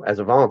 And as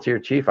a volunteer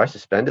chief, I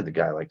suspended the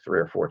guy like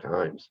 3 or 4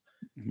 times.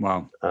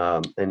 Wow.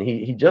 And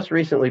he just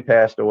recently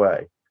passed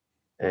away.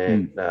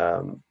 And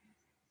Mm.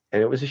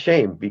 and it was a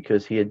shame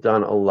because he had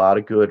done a lot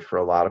of good for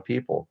a lot of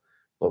people.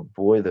 But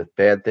boy, the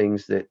bad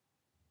things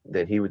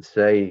that he would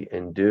say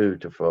and do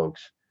to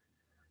folks,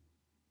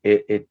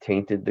 it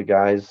tainted the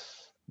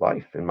guy's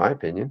life, in my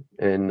opinion.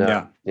 And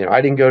Yeah.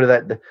 I didn't go to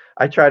that.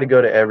 I try to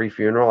go to every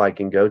funeral I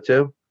can go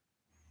to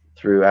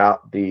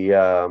throughout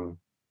the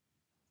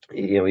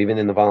even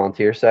in the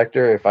volunteer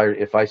sector.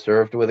 If I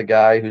served with a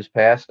guy who's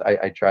passed,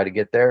 I try to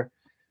get there.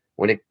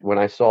 When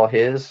I saw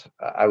his,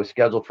 I was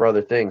scheduled for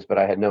other things, but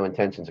I had no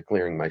intentions of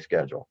clearing my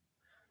schedule.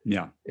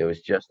 Yeah. It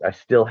was just I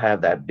still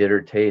have that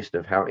bitter taste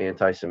of how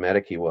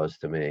anti-Semitic he was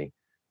to me,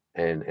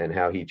 and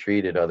how he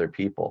treated other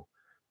people.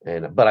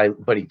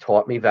 But he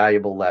taught me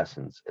valuable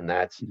lessons, and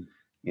that's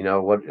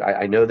Mm. what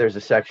I know. There's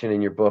a section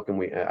in your book,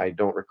 and I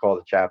don't recall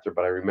the chapter,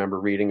 but I remember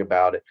reading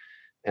about it,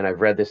 and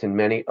I've read this in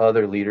many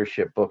other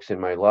leadership books in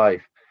my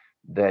life,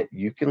 that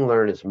you can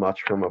learn as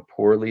much from a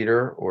poor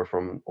leader or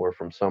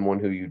from someone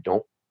who you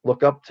don't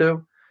look up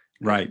to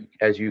Right.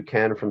 as you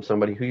can from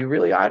somebody who you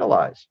really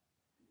idolize.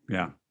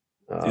 Yeah.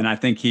 Uh, And I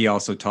think he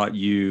also taught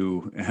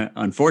you,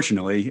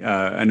 unfortunately,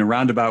 in a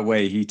roundabout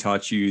way, he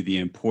taught you the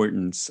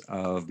importance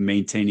of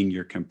maintaining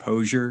your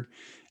composure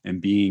and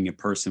being a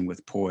person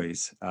with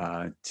poise,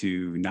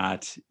 to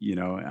not,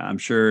 I'm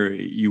sure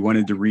you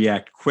wanted to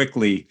react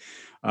quickly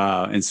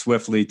and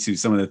swiftly to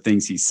some of the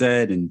things he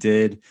said and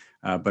did.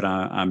 But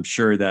I'm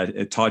sure that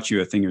it taught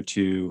you a thing or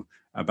two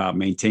about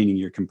maintaining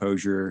your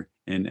composure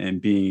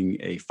and being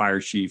a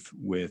fire chief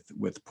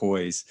with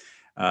poise.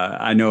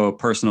 I know a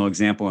personal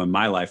example in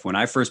my life. When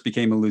I first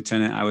became a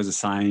lieutenant, I was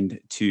assigned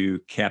to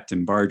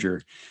Captain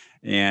Barger,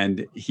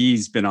 and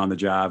he's been on the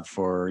job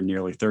for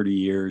nearly 30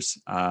 years,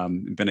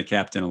 been a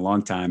captain a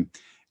long time.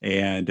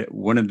 And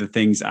one of the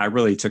things I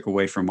really took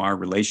away from our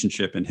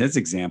relationship and his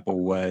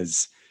example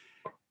was,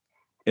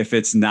 if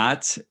it's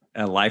not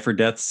a life or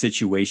death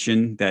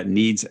situation that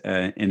needs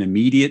an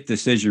immediate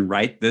decision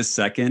right this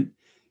second,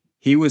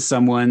 he was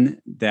someone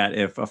that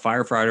if a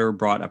firefighter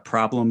brought a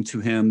problem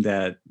to him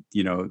that,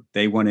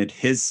 they wanted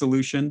his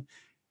solution,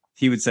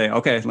 he would say,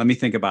 okay, let me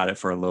think about it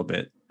for a little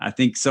bit. I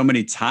think so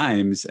many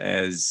times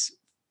as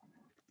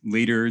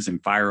leaders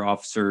and fire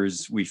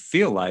officers, we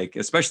feel like,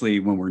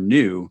 especially when we're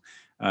new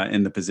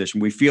in the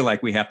position, we feel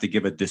like we have to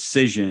give a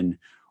decision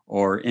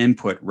or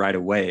input right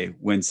away,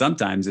 when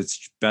sometimes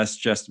it's best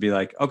just to be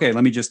like, okay,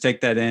 let me just take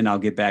that in. I'll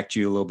get back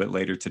to you a little bit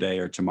later today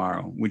or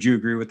tomorrow. Would you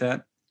agree with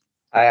that?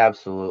 I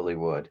absolutely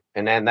would.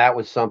 And then that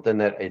was something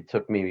that it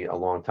took me a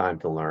long time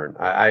to learn.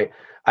 I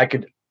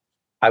could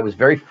I was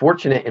very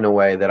fortunate in a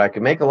way that I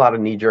could make a lot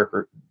of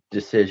knee-jerk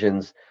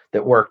decisions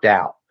that worked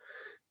out.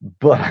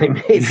 But I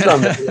made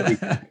some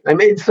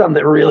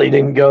that really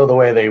didn't go the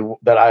way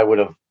that I would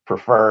have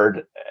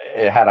preferred,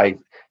 had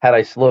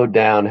I slowed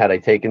down, had I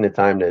taken the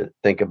time to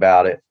think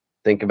about it,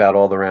 think about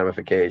all the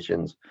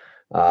ramifications.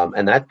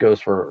 And that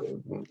goes for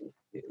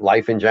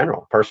life in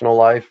general, personal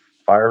life,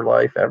 fire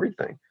life,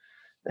 everything.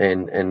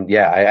 And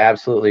yeah, I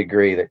absolutely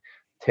agree that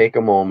take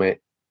a moment,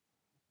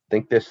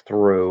 think this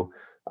through.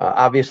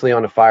 Obviously,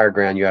 on the fire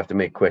ground, you have to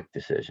make quick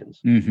decisions.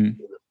 Hmm.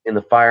 In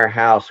the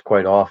firehouse,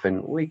 quite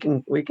often we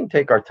can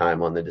take our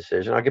time on the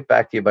decision. I'll get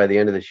back to you by the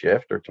end of the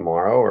shift or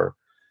tomorrow or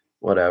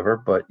whatever.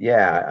 But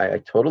yeah, I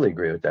totally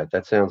agree with that.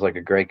 That sounds like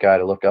a great guy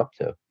to look up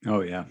to.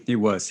 Oh yeah, he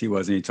was. He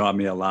was, and he taught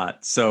me a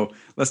lot. So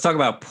let's talk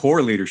about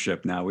poor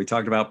leadership now. We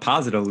talked about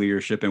positive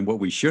leadership and what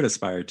we should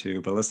aspire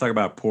to, but let's talk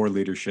about poor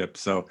leadership.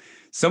 So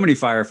So many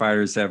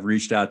firefighters have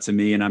reached out to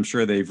me, and I'm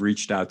sure they've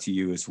reached out to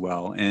you as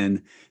well.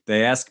 And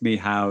they ask me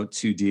how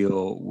to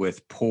deal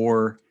with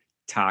poor,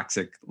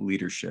 toxic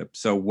leadership.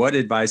 So, what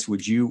advice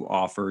would you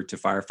offer to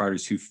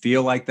firefighters who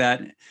feel like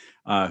that,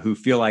 who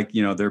feel like,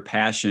 their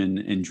passion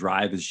and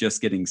drive is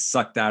just getting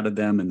sucked out of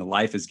them and the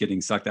life is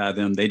getting sucked out of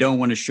them? They don't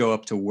want to show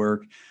up to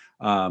work.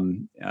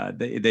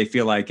 They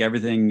feel like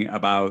everything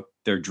about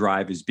their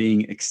drive is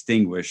being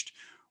extinguished.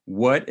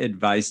 What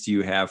advice do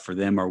you have for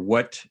them, or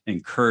what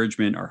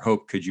encouragement or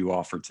hope could you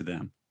offer to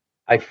them?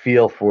 I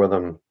feel for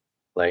them.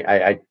 Like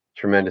I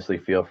tremendously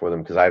feel for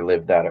them because I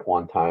lived that at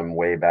one time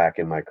way back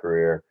in my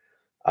career.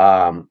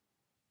 Um,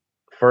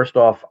 First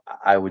off,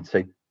 I would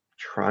say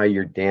try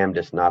your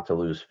damnedest not to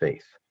lose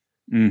faith.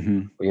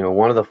 Mm-hmm.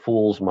 One of the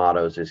fool's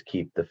mottos is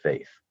keep the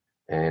faith.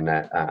 And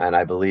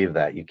I believe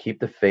that you keep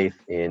the faith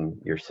in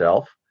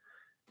yourself,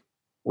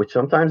 which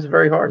sometimes is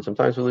very hard.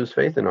 Sometimes we lose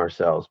faith in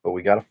ourselves, but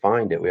we got to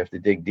find it. We have to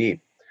dig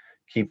deep.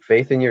 Keep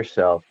faith in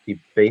yourself, keep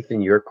faith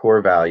in your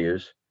core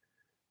values,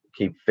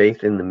 keep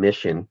faith in the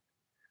mission.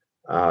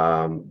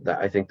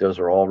 I think those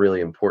are all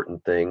really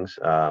important things.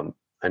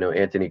 I know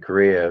Anthony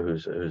Correa,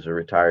 who's a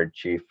retired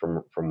chief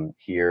from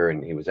here,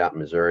 and he was out in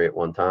Missouri at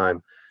one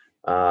time.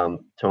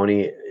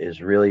 Tony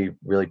is really,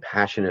 really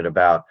passionate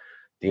about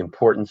the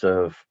importance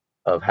of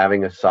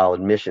having a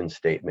solid mission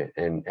statement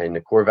and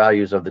the core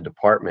values of the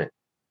department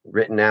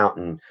written out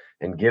and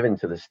given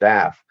to the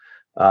staff.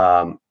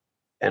 And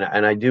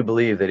I do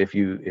believe that if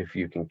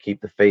you can keep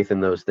the faith in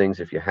those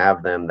things, if you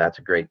have them, that's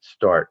a great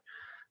start.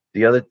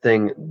 The other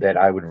thing that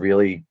I would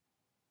really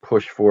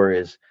push for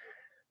is,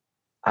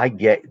 I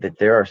get that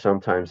there are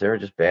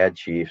just bad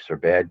chiefs or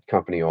bad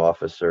company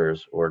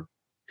officers or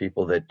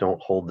people that don't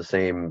hold the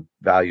same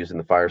values in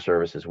the fire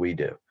service as we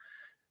do.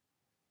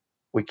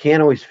 We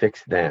can't always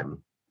fix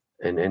them,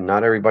 and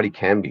not everybody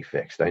can be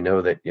fixed. I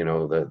know that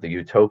the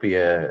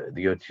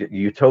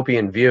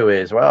utopian view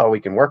is, well, we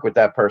can work with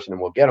that person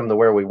and we'll get them to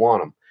where we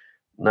want them.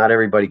 Not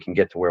everybody can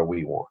get to where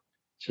we want.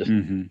 It's just,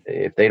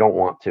 if they don't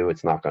want to,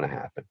 it's not going to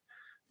happen.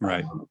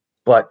 Right.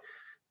 But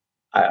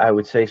I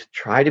would say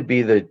try to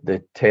be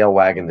the tail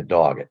wagging the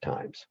dog at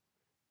times.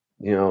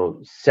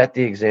 Set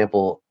the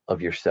example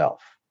of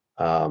yourself.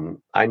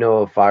 I know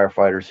of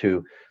firefighters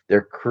who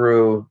their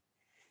crew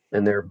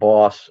and their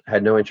boss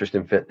had no interest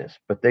in fitness,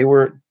 but they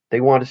wanted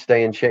to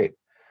stay in shape.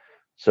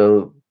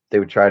 So they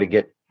would try to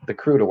get the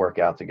crew to work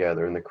out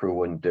together, and the crew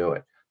wouldn't do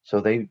it.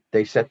 So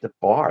they set the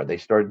bar. They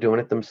started doing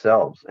it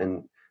themselves,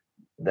 and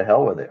the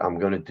hell with it. I'm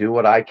going to do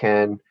what I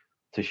can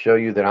to show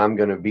you that I'm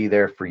going to be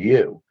there for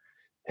you.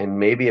 And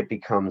maybe it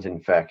becomes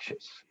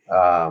infectious.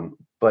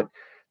 But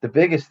the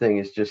biggest thing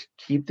is just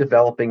keep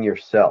developing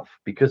yourself,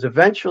 because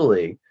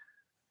eventually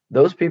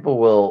those people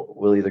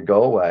will either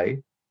go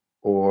away,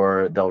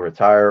 or they'll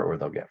retire, or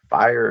they'll get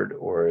fired,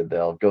 or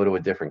they'll go to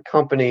a different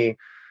company,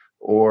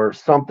 or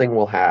something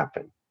will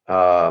happen.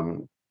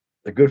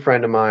 A good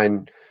friend of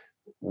mine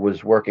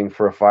was working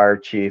for a fire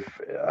chief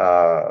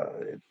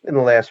in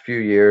the last few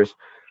years,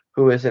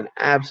 who is an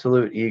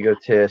absolute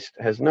egotist,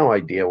 has no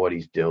idea what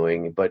he's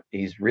doing, but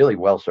he's really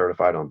well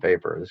certified on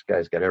paper. This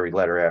guy's got every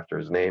letter after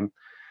his name.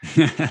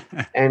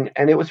 and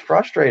it was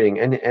frustrating.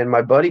 And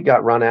my buddy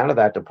got run out of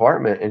that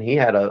department, and he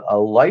had a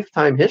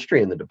lifetime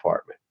history in the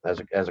department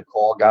as a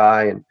call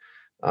guy. And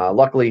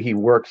luckily he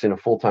works in a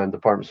full-time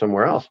department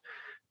somewhere else.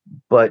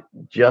 But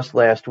just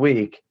last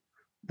week,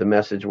 the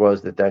message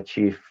was that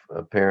chief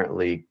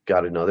apparently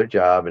got another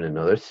job in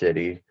another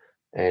city,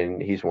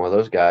 and he's one of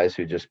those guys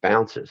who just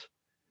bounces.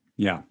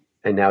 Yeah.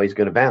 And now he's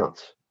going to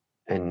bounce.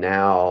 And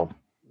now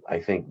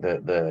I think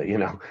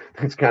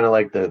it's kind of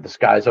like the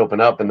skies open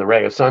up and the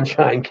ray of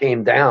sunshine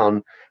came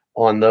down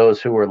on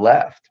those who were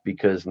left,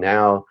 because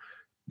now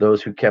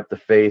those who kept the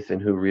faith and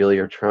who really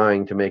are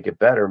trying to make it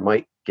better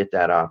might get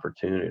that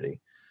opportunity.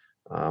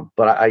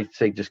 But I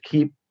say just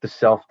keep the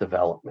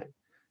self-development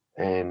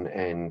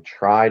and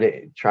try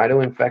to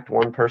infect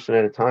one person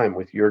at a time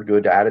with your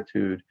good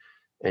attitude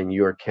and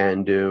your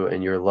can-do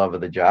and your love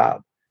of the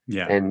job.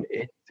 Yeah. And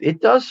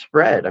it does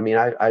spread. I mean,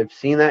 I've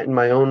seen that in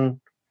my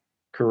own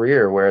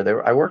career,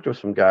 where I worked with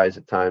some guys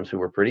at times who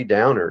were pretty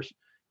downers.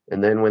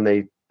 And then when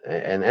they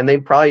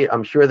probably,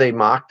 I'm sure they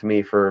mocked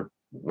me for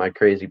my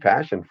crazy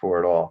passion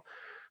for it all.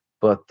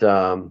 But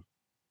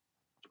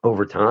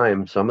over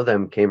time, some of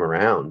them came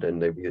around,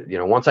 and they,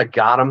 once I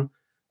got them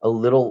a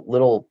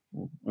little,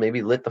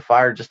 maybe lit the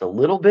fire just a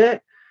little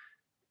bit,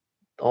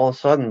 all of a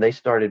sudden they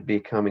started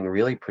becoming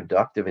really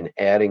productive and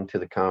adding to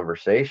the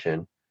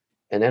conversation.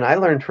 And then I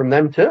learned from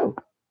them too.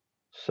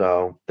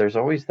 So there's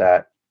always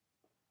that.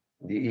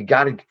 You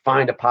got to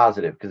find a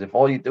positive, because if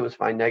all you do is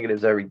find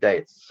negatives every day,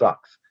 it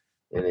sucks,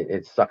 and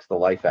it sucks the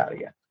life out of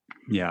you.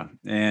 Yeah.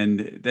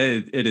 And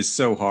it is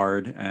so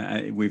hard.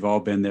 We've all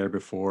been there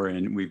before,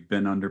 and we've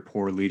been under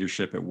poor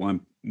leadership at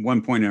one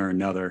point or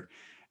another.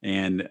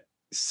 And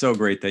so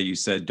great that you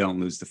said, don't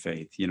lose the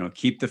faith,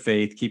 keep the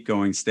faith, keep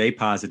going, stay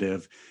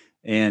positive.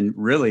 And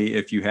really,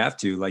 if you have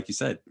to, like you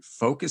said,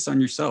 focus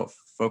on yourself.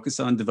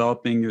 Focus on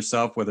developing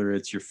yourself, whether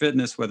it's your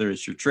fitness, whether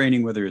it's your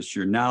training, whether it's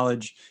your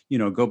knowledge,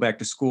 go back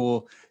to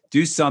school,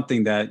 do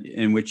something that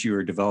in which you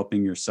are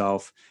developing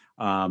yourself,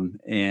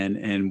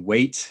 and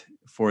wait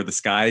for the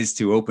skies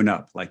to open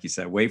up. Like you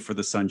said, wait for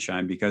the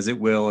sunshine, because it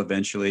will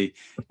eventually.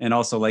 And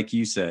also, like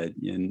you said,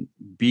 and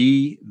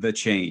be the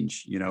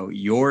change.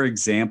 Your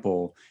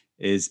example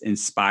is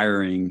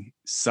inspiring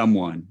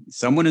someone.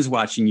 Someone is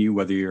watching you,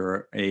 whether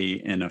you're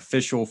an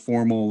official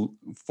formal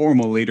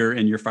leader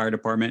in your fire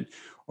department,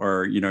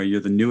 or you're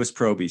the newest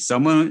probie.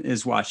 Someone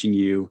is watching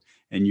you,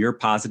 and your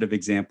positive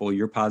example,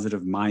 your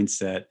positive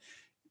mindset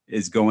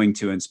is going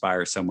to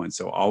inspire someone.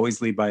 So always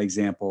lead by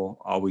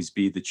example, always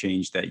be the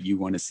change that you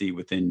want to see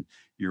within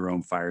your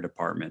own fire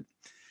department.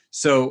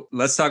 So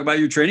let's talk about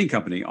your training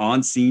company,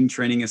 On Scene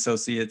Training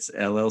Associates,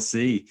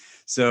 LLC.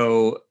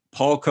 So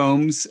Paul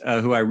Combs,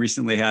 who I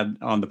recently had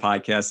on the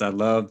podcast, I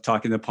love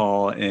talking to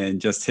Paul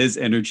and just his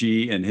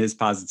energy and his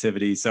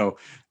positivity. So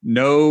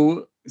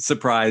no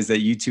surprise that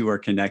you two are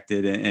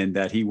connected, and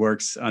that he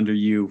works under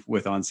you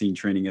with On Scene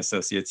Training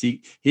Associates.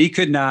 He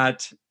could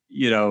not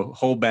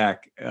hold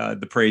back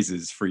the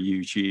praises for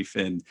you, Chief,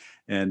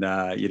 and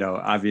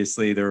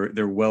obviously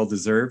they're well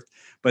deserved.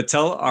 But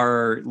tell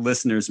our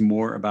listeners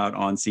more about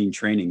On Scene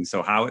Training.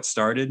 So how it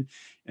started,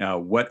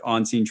 what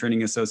On Scene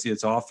Training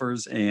Associates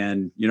offers,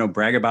 and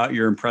brag about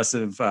your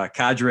impressive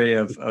cadre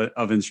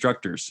of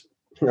instructors.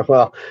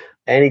 Well,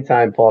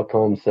 anytime Paul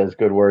Combs says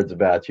good words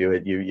about you,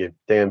 you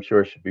damn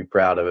sure should be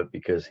proud of it,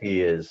 because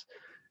he is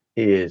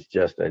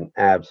just an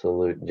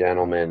absolute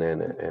gentleman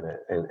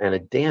and a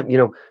damn,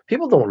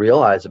 people don't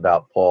realize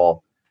about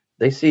Paul.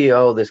 They see,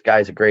 oh, this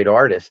guy's a great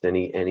artist, and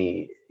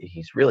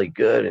he's really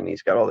good, and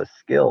he's got all this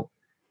skill.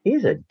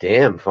 He's a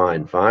damn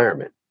fine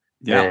fireman.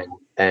 Yeah.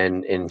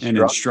 And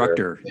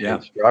instructor. Yeah.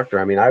 Instructor.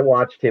 I mean, I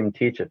watched him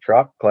teach a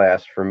truck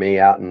class for me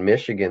out in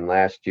Michigan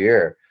last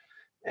year,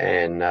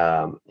 and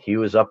he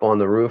was up on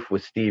the roof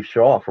with Steve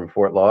Shaw from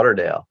Fort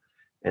Lauderdale.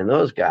 And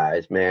those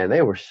guys, man,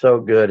 they were so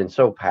good and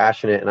so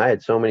passionate. And I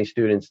had so many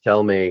students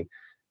tell me,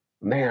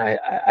 man,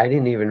 I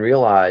didn't even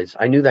realize,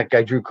 I knew that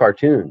guy drew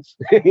cartoons,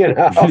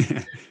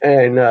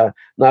 and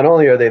not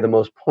only are they the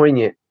most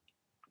poignant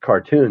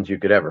cartoons you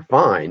could ever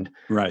find,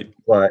 right,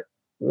 but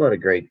what a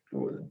great,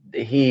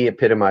 he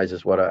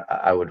epitomizes what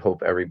I would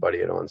hope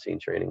everybody at On Scene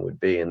Training would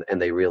be. And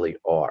they really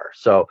are.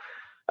 So,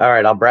 all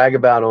right, I'll brag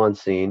about On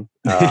Scene.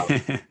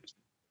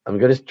 I'm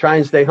going to try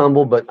and stay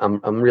humble, but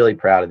I'm really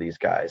proud of these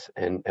guys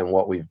and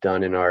what we've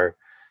done in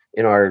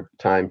our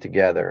time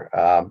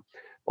together.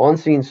 On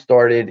Scene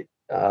started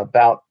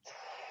about,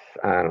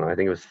 I don't know, I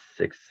think it was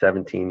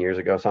 17 years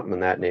ago, something in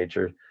that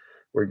nature.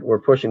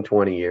 We're pushing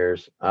 20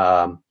 years.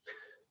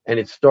 And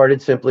it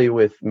started simply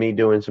with me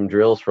doing some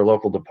drills for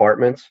local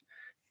departments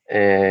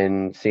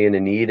and seeing a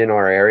need in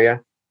our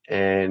area.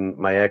 And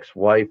my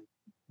ex-wife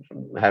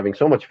having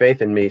so much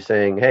faith in me,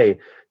 saying, hey,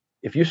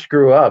 if you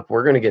screw up,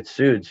 we're going to get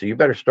sued. So you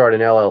better start an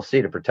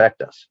LLC to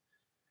protect us.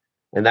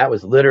 And that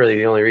was literally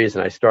the only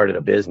reason I started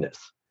a business.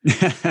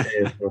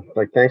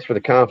 Like, thanks for the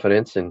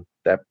confidence. And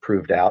that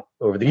proved out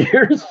over the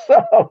years.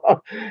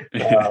 So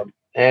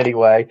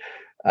anyway,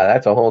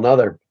 that's a whole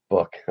nother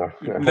book.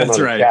 That's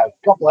right.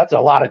 That's a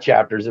lot of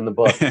chapters in the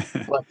book.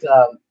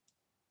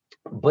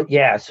 But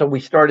yeah, so we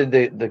started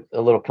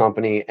a little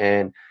company,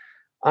 and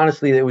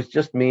honestly, it was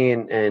just me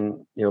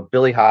and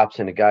Billy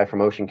Hobson, a guy from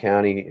Ocean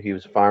County. He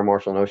was a fire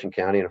marshal in Ocean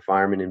County and a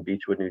fireman in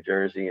Beechwood, New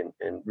Jersey,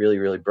 and really,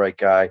 really bright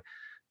guy.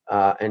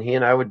 And he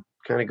and I would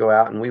kind of go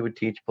out and we would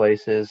teach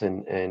places,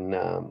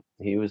 and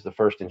he was the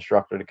first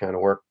instructor to kind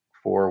of work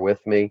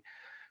with me.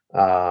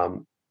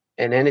 And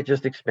then it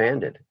just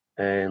expanded.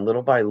 And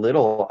little by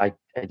little, I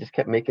just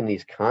kept making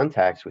these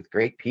contacts with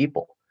great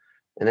people.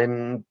 And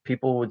then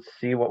people would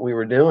see what we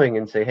were doing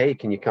and say, hey,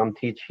 can you come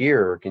teach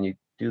here? Or can you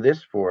do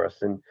this for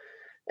us? And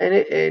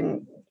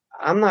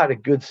I'm not a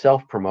good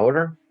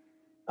self-promoter.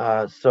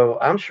 So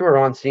I'm sure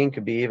On Scene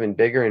could be even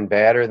bigger and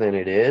badder than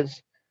it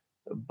is.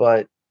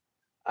 But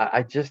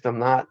I'm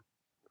not,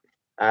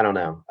 I don't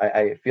know.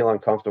 I feel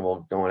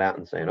uncomfortable going out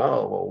and saying,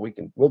 oh, well,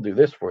 we'll do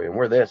this for you, and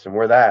we're this and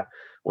we're that.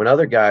 When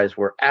other guys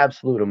were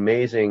absolute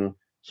amazing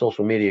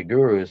social media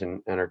gurus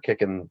and are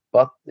kicking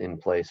butt in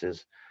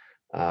places.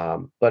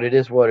 But it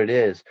is what it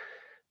is.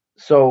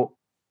 So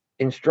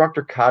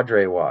instructor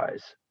cadre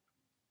wise,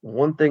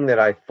 one thing that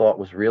I thought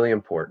was really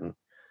important,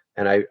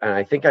 and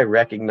I think I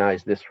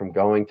recognized this from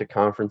going to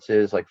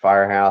conferences like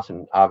Firehouse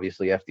and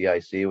obviously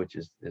FDIC, which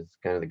is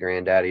kind of the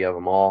granddaddy of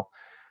them all,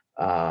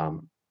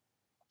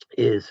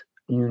 is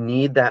you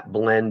need that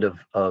blend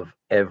of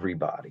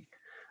everybody.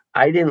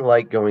 I didn't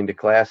like going to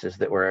classes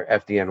that were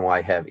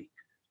FDNY heavy,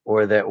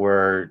 or that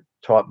were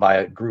taught by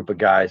a group of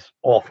guys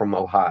all from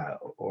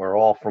Ohio or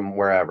all from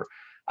wherever.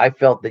 I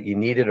felt that you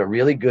needed a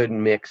really good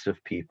mix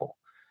of people.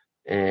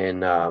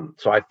 And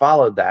so I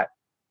followed that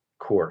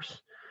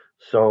course.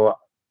 So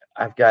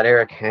I've got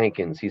Eric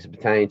Hankins. He's a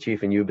battalion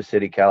chief in Yuba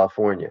City,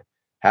 California.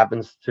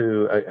 Happens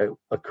to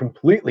a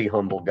completely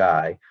humble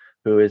guy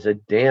who is a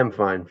damn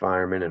fine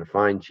fireman and a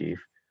fine chief.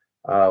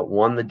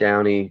 Won the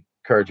Downey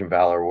Courage and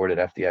Valor Award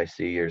at FDIC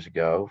years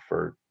ago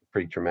for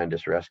pretty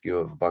tremendous rescue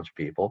of a bunch of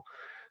people.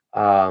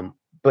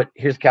 But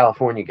here's a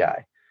California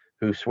guy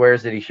who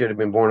swears that he should have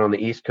been born on the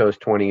East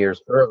Coast 20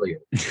 years earlier,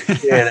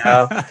 you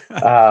know,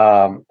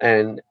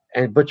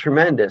 but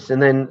tremendous.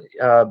 And then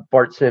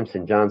Bart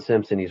Simpson, John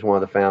Simpson, he's one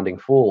of the founding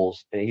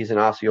fools. And he's in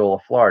Osceola,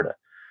 Florida.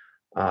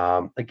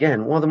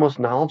 Again, one of the most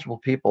knowledgeable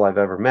people I've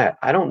ever met.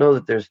 I don't know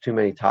that there's too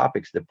many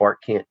topics that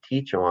Bart can't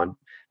teach on,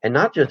 and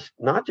not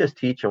just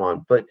teach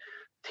on, but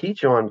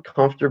teach on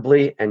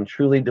comfortably and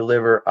truly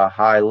deliver a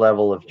high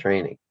level of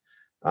training.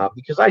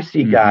 Because I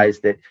see guys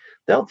that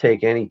they'll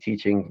take any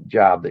teaching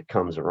job that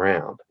comes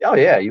around. Oh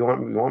yeah, you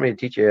want me to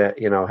teach you,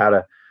 how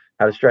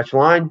to stretch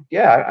line?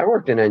 Yeah, I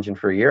worked in engine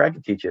for a year. I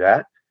can teach you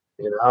that.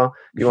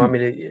 You want me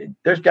to?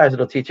 There's guys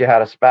that'll teach you how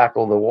to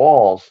spackle the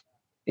walls,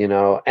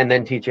 and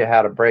then teach you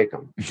how to break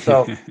them.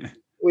 So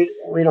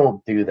we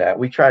don't do that.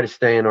 We try to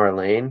stay in our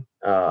lane,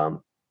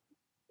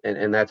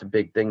 and that's a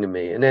big thing to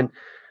me. And then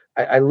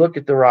I look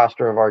at the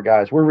roster of our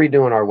guys. We're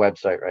redoing our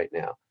website right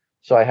now.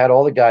 So I had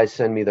all the guys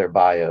send me their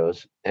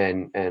bios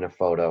and a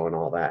photo and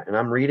all that. And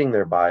I'm reading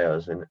their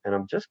bios and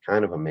I'm just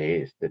kind of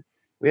amazed that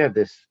we have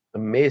this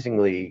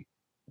amazingly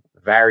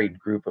varied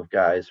group of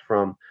guys,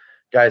 from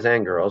guys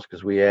and girls,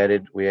 because we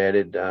added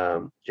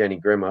Jenny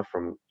Grima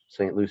from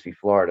St. Lucie,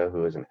 Florida,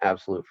 who is an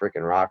absolute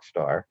freaking rock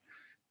star.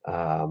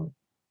 And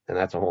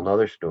that's a whole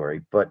nother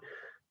story. But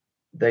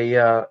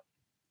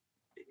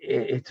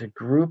it's a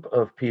group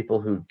of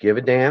people who give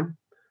a damn,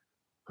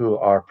 who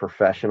are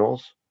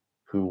professionals,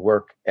 who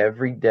work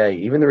every day.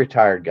 Even the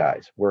retired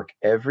guys work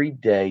every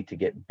day to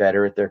get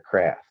better at their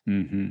craft.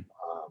 And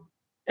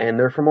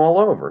they're from all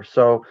over.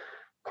 So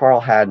Carl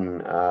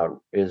Haddon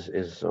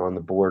is on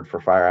the board for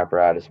Fire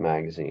Apparatus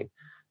Magazine,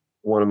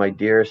 one of my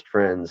dearest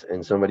friends,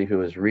 and somebody who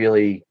has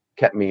really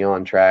kept me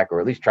on track, or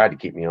at least tried to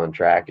keep me on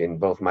track in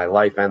both my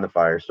life and the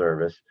fire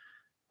service.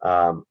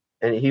 And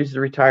he was the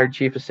retired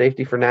chief of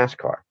safety for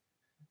NASCAR.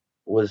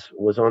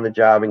 Was on the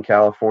job in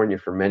California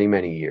for many,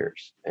 many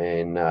years,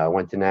 and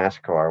went to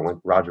NASCAR, went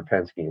Roger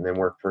Penske, and then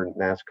worked for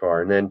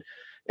NASCAR,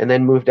 and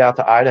then moved out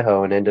to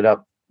Idaho and ended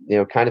up,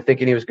 kind of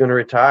thinking he was going to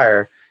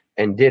retire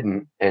and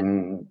didn't,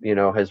 and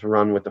has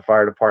run with the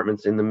fire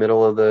departments in the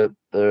middle of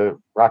the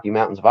Rocky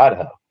Mountains of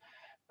Idaho,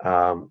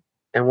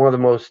 and one of the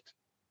most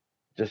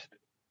just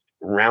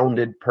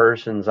rounded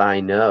persons I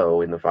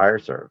know in the fire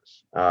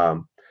service.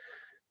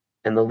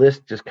 And the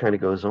list just kind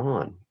of goes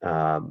on.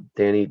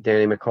 Danny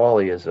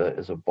McCauley is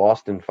a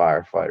Boston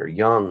firefighter,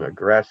 young,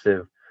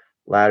 aggressive,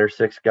 ladder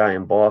 6 guy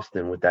in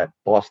Boston with that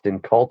Boston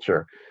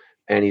culture.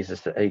 And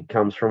he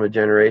comes from a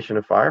generation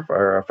of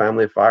firefighter, a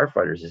family of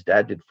firefighters. His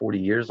dad did 40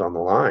 years on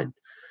the line.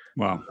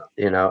 Wow.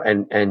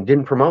 And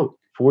didn't promote.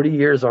 40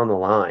 years on the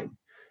line.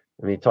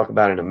 I mean, talk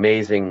about an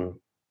amazing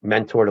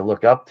mentor to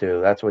look up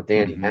to. That's what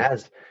Danny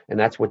has, and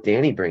that's what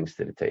Danny brings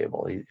to the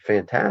table. He's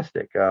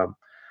fantastic.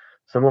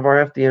 Some of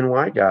our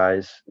FDNY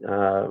guys,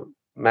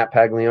 Matt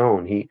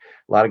Paglione,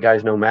 a lot of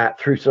guys know Matt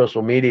through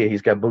social media.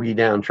 He's got Boogie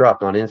Down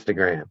Truck on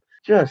Instagram.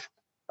 Just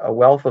a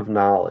wealth of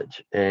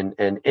knowledge and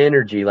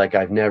energy like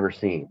I've never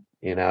seen,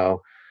 and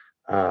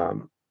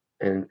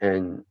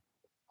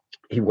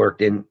he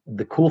worked in.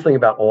 The cool thing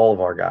about all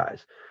of our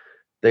guys,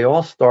 they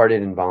all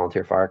started in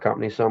volunteer fire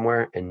companies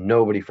somewhere, and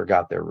nobody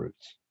forgot their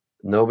roots.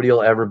 Nobody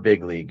will ever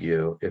big league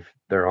you if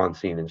they're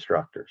on-scene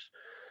instructors.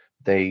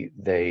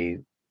 They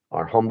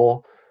are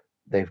humble.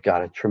 They've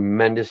got a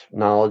tremendous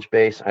knowledge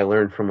base. I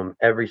learn from them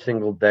every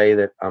single day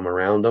that I'm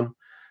around them.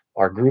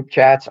 Our group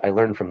chats, I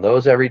learn from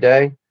those every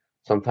day.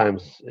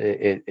 Sometimes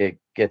it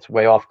gets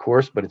way off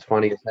course, but it's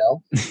funny as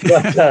hell.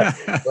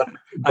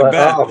 But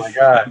oh my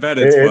God, I bet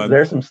it's fun.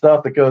 There's some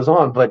stuff that goes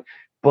on, but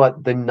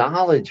the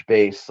knowledge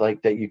base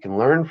like that you can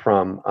learn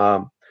from.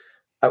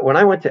 When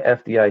I went to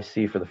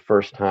FDIC for the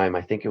first time,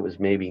 I think it was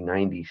maybe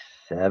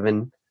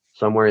 97,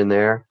 somewhere in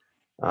there.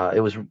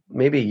 It was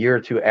maybe a year or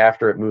two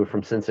after it moved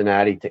from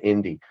Cincinnati to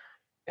Indy.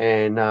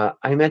 And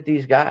I met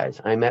these guys.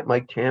 I met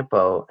Mike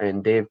Champo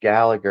and Dave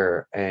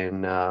Gallagher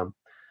and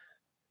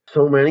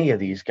so many of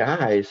these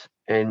guys.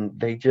 And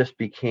they just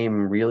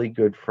became really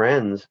good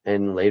friends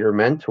and later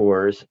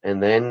mentors.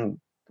 And then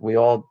we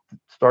all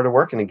started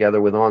working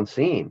together with On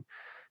Scene.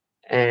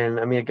 And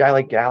I mean, a guy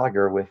like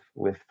Gallagher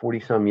with 40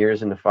 some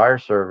years in the fire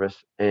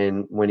service,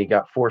 and when he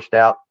got forced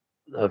out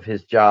of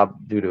his job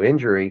due to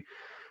injury,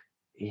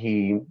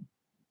 he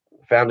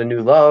found a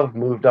new love,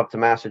 moved up to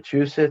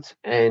Massachusetts,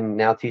 and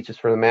now teaches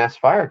for the Mass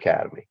Fire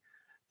Academy.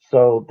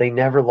 So they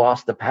never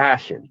lost the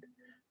passion.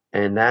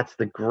 And that's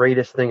the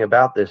greatest thing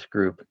about this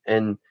group.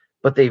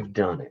 But they've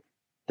done it.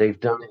 They've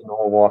done it in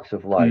all walks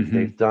of life.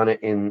 They've done it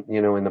in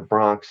the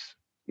Bronx,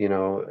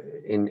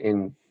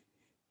 in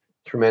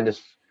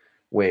tremendous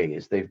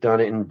ways. They've done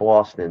it in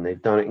Boston.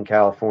 They've done it in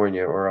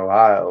California or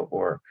Ohio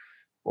or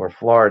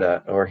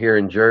Florida or here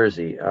in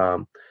Jersey.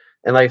 And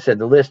like I said,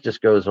 the list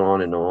just goes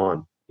on and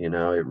on.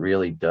 It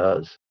really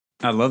does.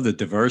 I love the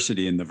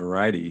diversity and the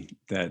variety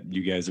that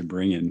you guys are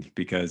bringing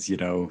because,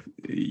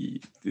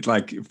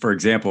 like, for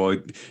example,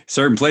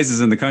 certain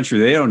places in the country,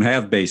 they don't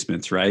have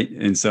basements, right?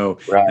 And so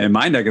in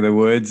my neck of the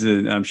woods,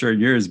 and I'm sure in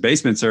yours,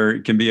 basements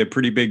can be a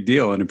pretty big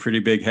deal and a pretty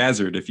big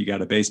hazard if you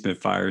got a basement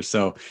fire.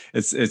 So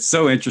it's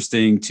so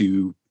interesting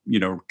to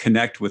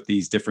connect with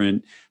these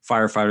different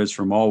firefighters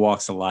from all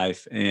walks of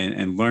life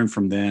and learn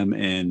from them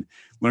and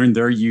learn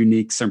their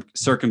unique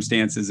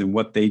circumstances and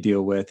what they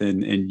deal with.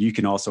 And you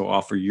can also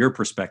offer your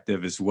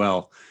perspective as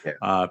well.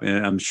 Yeah.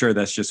 And I'm sure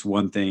that's just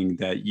one thing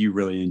that you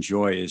really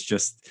enjoy, is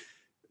just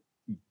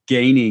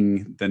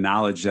gaining the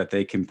knowledge that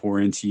they can pour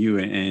into you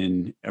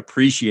and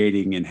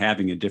appreciating and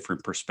having a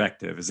different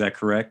perspective. Is that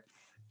correct?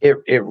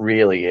 It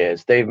really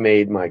is. They've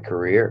made my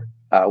career.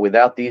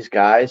 Without these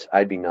guys,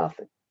 I'd be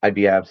nothing. I'd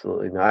be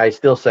absolutely not. I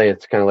still say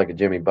it's kind of like a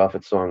Jimmy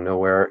Buffett song,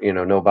 nowhere,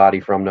 nobody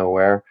from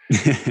nowhere.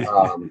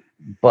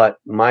 But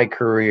my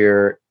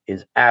career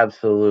is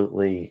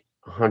absolutely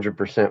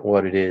 100%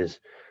 what it is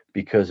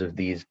because of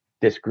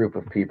this group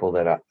of people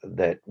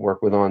that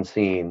work with On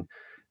Scene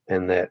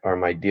and that are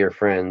my dear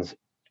friends,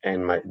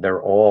 and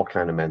they're all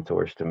kind of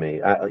mentors to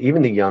me.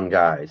 Even the young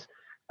guys.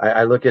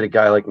 I look at a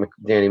guy like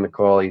Danny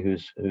McCauley,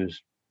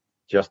 who's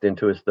just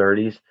into his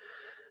 30s,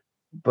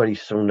 but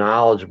he's so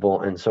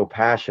knowledgeable and so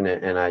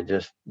passionate, and I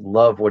just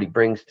love what he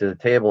brings to the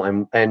table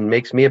and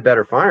makes me a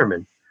better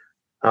fireman.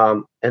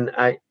 And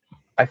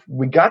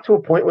we got to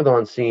a point with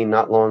On Scene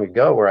not long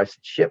ago where I said,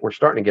 shit, we're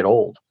starting to get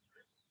old.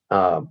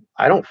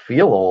 I don't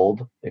feel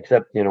old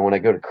except, when I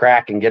go to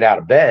crack and get out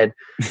of bed,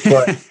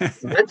 but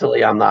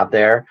mentally I'm not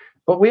there.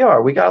 But we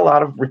got a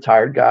lot of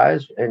retired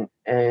guys.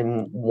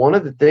 And one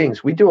of the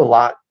things we do a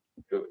lot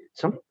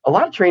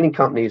of training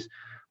companies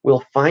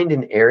will find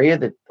an area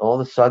that all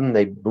of a sudden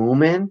they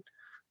boom in.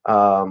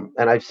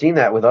 And I've seen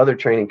that with other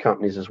training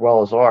companies as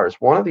well as ours.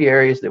 One of the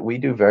areas that we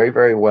do very,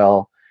 very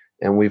well,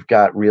 and we've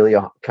got really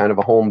a kind of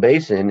a home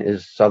base in,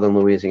 is Southern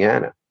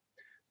Louisiana.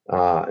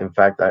 In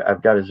fact,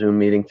 I've got a Zoom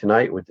meeting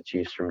tonight with the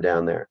chiefs from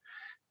down there.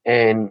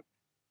 And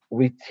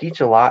we teach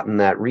a lot in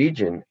that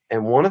region.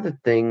 And one of the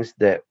things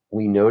that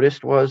we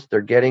noticed was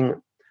they're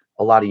getting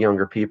a lot of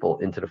younger people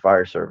into the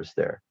fire service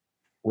there,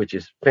 which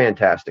is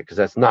fantastic because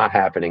that's not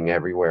happening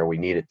everywhere we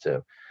need it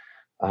to.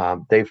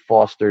 They've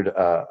fostered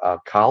a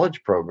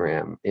college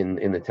program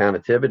in the town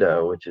of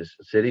Thibodaux, which is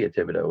the city of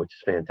Thibodaux, which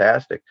is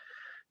fantastic.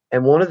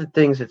 And one of the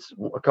things that's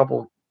a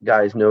couple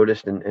guys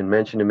noticed and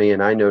mentioned to me,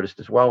 and I noticed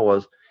as well,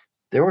 was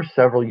there were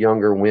several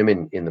younger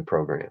women in the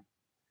program.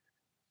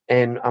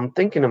 And I'm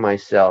thinking to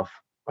myself,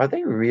 are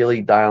they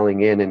really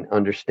dialing in and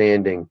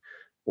understanding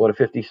what a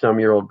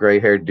 50-some-year-old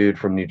gray-haired dude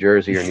from New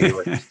Jersey or New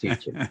York is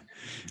teaching?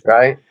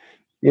 Right?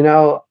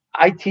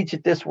 I teach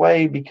it this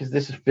way because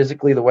this is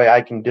physically the way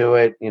I can do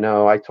it.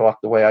 I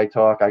talk the way I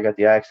talk. I got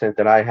the accent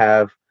that I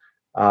have.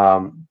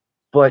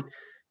 But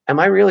am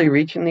I really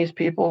reaching these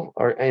people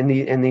and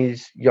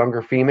these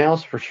younger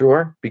females? For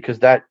sure, because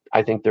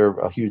I think they're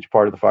a huge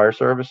part of the fire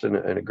service and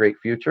a great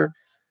future.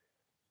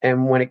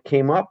 And when it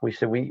came up, we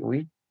said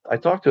I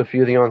talked to a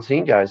few of the On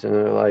Scene guys, and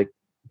they're like,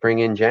 bring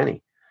in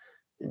Jenny.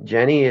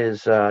 Jenny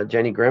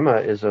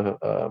Grima is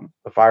a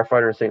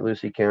firefighter in St.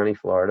 Lucie County,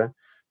 Florida.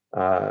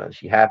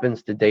 She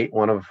happens to date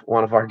one of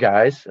our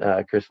guys,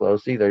 Chris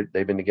Losey.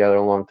 They've been together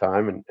a long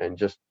time and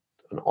just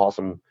an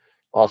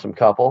awesome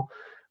couple.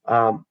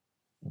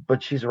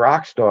 But she's a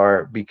rock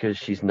star because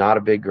she's not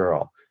a big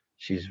girl.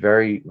 She's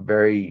very,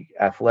 very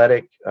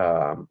athletic,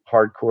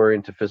 hardcore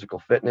into physical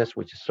fitness,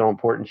 which is so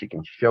important. She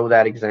can show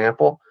that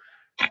example.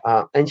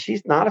 And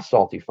she's not a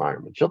salty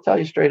fireman. She'll tell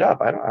you straight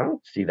up, I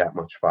don't see that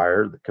much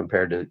fire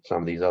compared to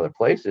some of these other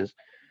places.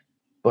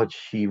 But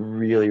she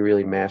really,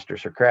 really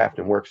masters her craft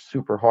and works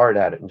super hard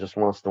at it and just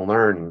wants to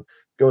learn and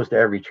goes to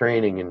every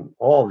training and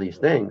all these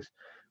things.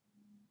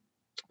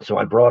 So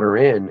I brought her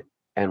in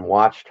and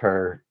watched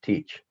her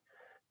teach.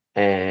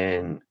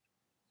 And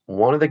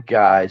one of the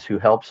guys who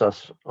helps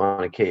us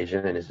on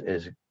occasion and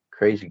is a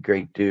crazy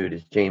great dude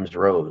is James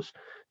Rose.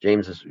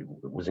 James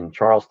was in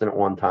Charleston at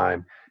one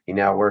time. He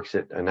now works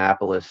at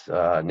Annapolis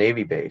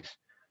Navy base.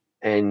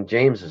 And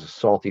James is a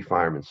salty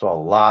fireman.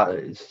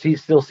 He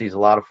still sees a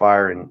lot of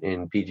fire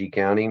in PG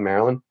County,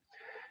 Maryland.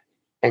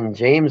 And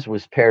James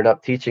was paired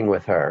up teaching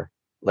with her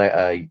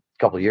a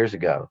couple of years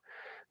ago.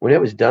 When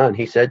it was done,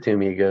 he said to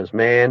me, he goes,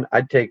 man,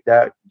 I'd take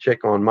that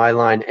chick on my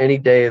line any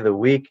day of the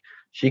week.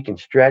 She can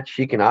stretch,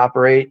 she can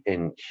operate,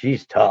 and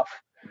she's tough.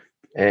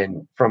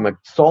 And from a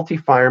salty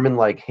fireman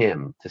like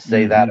him to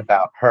say that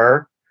about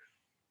her,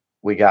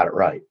 we got it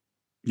right.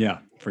 Yeah,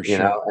 for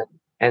sure.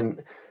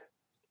 And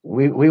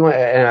we went,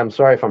 and I'm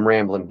sorry if I'm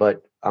rambling,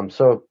 but I'm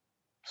so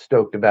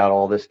stoked about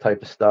all this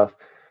type of stuff.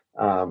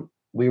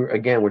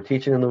 We're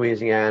teaching in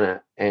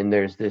Louisiana, and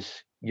there's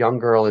this young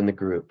girl in the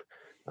group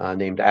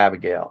named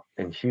Abigail,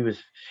 and she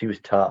was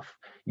tough,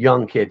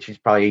 young kid. She's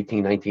probably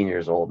 18, 19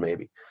 years old,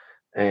 maybe.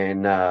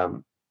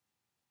 And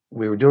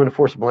we were doing a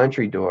forcible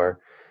entry door,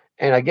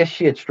 and I guess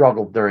she had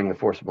struggled during the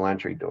forcible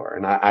entry door,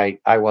 and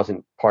I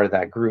wasn't part of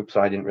that group,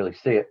 so I didn't really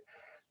see it.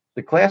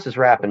 The class is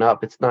wrapping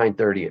up. It's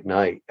 9:30 at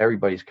night.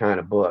 Everybody's kind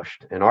of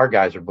bushed, and our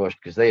guys are bushed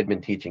because they had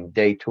been teaching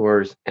day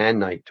tours and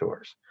night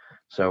tours.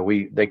 So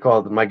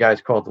my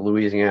guys call it the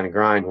Louisiana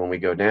grind when we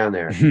go down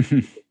there.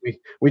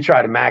 we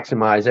try to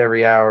maximize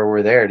every hour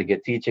we're there to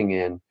get teaching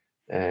in,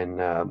 and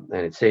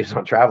it saves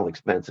on travel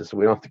expenses, so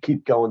we don't have to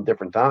keep going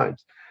different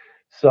times.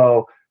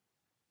 So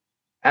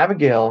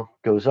Abigail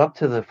goes up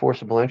to the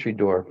forcible entry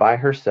door by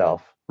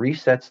herself,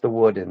 resets the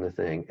wood in the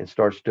thing, and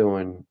starts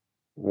doing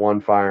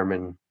one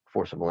fireman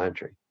forcible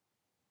entry.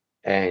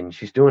 And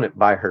she's doing it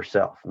by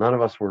herself. None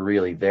of us were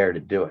really there to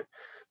do it.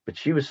 But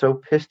she was so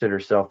pissed at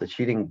herself that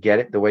she didn't get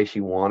it the way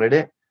she wanted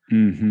it,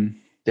 Mm-hmm.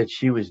 that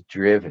she was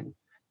driven.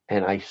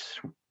 And I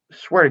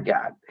swear to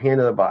God, hand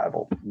of the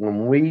Bible,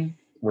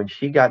 when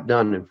she got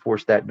done and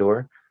forced that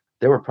door,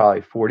 there were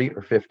probably 40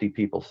 or 50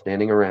 people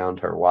standing around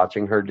her,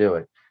 watching her do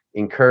it,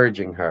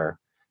 encouraging her,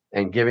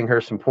 and giving her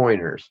some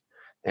pointers.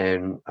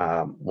 And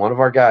one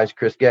of our guys,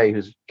 Chris Gay,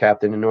 who's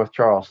captain in North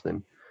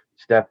Charleston,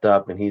 stepped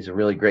up, and he's a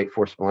really great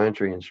forcible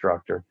entry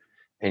instructor.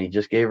 And he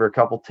just gave her a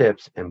couple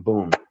tips, and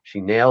boom,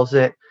 she nails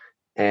it.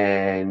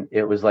 And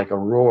it was like a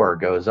roar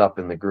goes up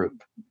in the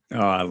group. Oh,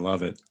 I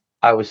love it.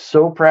 I was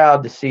so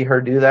proud to see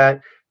her do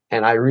that.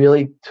 And I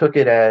really took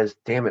it as,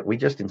 damn it, we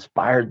just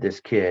inspired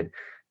this kid.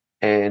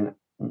 And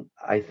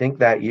I think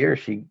that year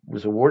she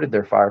was awarded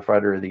their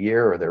firefighter of the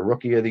year or their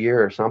rookie of the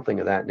year or something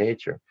of that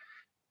nature.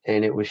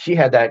 And she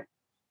had that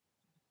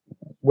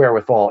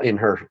wherewithal in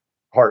her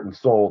heart and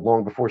soul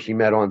long before she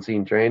met on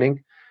scene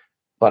training.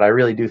 But I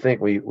really do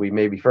think we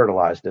maybe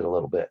fertilized it a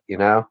little bit, you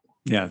know?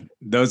 Yeah,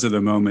 those are the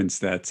moments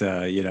that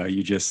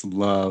you just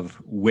love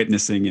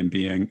witnessing and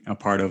being a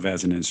part of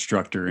as an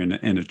instructor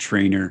and a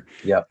trainer.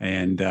 Yep.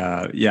 And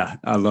yeah,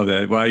 I love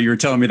that. While you were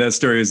telling me that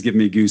story, it was giving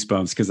me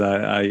goosebumps because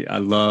I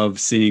love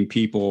seeing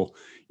people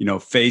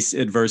face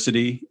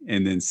adversity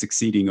and then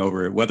succeeding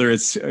over it, whether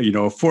it's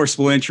a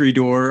forcible entry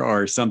door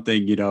or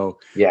something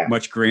Yeah.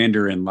 much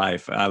grander in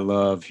life. I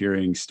love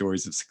hearing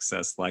stories of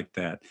success like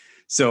that.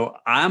 So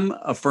I'm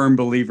a firm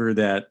believer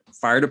that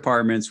fire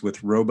departments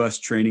with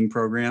robust training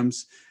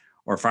programs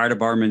or fire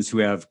departments who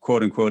have,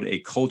 quote unquote, a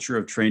culture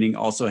of training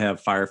also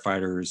have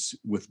firefighters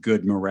with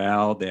good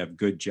morale. They have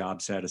good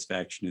job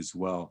satisfaction as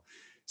well.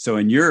 So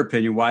in your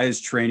opinion, why is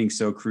training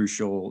so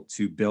crucial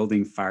to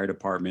building fire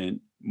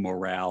department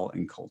morale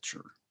and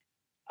culture?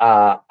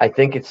 I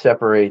think it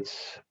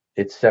separates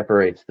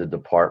the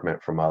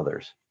department from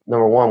others.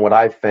 Number one, what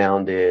I've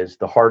found is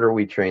the harder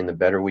we train, the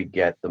better we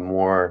get, the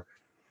more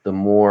the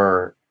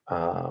more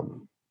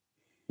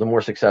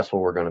successful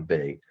we're going to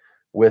be.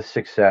 With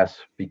success,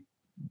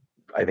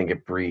 I think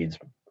it breeds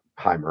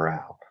high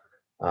morale.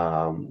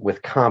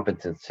 With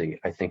competency,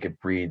 I think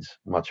it breeds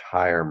much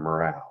higher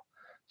morale.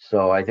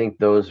 So I think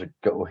those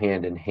go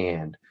hand in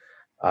hand.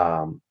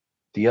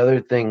 The other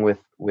thing with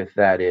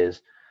that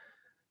is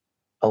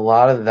a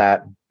lot of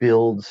that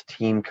builds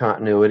team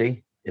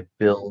continuity. It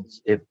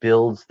builds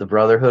the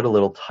brotherhood a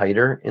little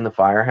tighter in the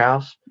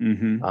firehouse.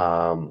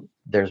 Mm-hmm.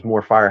 There's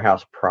more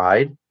firehouse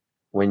pride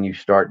when you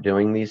start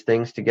doing these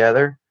things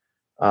together.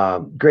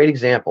 Great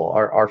example,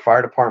 our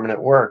fire department at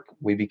work,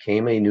 we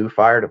became a new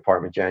fire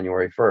department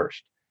January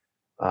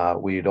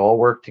 1st. We'd all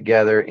worked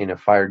together in a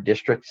fire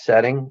district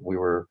setting. We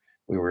were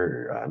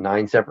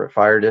 9 separate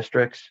fire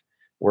districts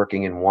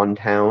working in one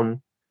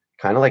town,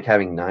 kind of like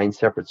having 9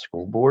 separate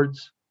school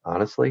boards,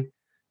 honestly.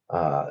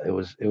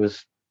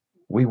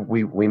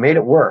 We made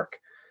it work,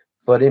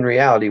 but in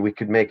reality, we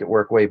could make it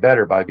work way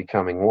better by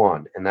becoming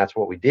one, and that's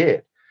what we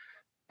did.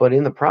 But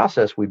in the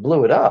process, we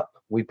blew it up.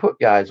 We put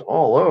guys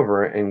all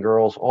over and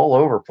girls all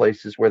over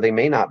places where they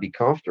may not be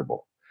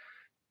comfortable.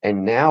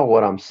 And now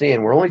what I'm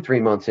seeing, we're only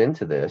 3 months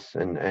into this,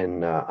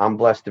 and I'm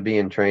blessed to be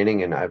in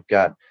training, and I've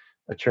got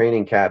a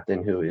training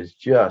captain who is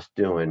just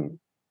doing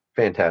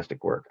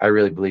fantastic work. I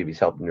really believe he's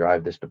helping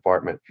drive this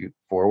department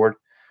forward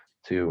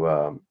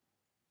to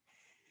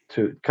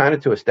kind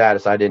of to a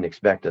status I didn't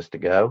expect us to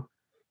go.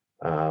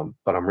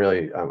 But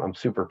I'm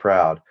super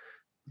proud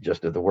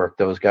just of the work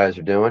those guys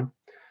are doing.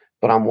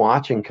 But I'm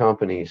watching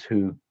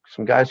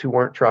some guys who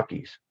weren't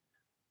truckies,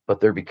 but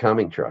they're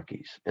becoming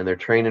truckies, and they're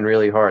training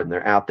really hard, and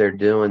they're out there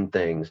doing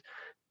things,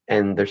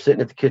 and they're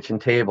sitting at the kitchen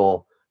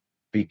table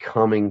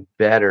becoming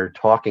better,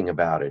 talking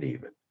about it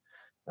even.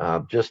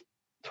 Just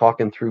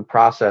talking through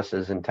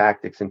processes and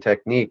tactics and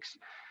techniques.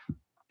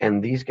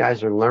 And these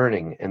guys are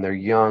learning, and they're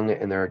young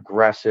and they're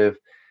aggressive.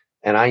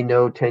 And I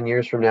know 10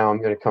 years from now,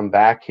 I'm going to come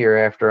back here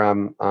after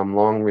I'm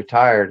long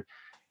retired,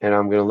 and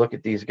I'm going to look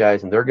at these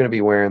guys, and they're going to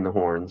be wearing the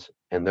horns,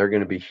 and they're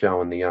going to be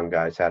showing the young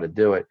guys how to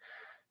do it.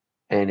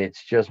 And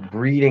it's just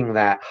breeding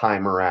that high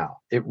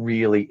morale. It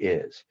really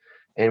is.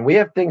 And we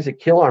have things that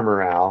kill our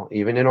morale,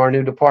 even in our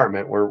new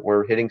department.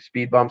 We're hitting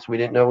speed bumps we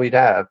didn't know we'd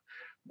have.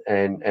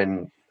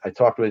 And I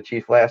talked with the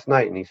chief last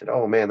night, and he said,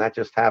 "Oh man, that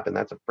just happened.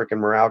 That's a freaking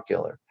morale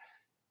killer."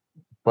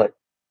 But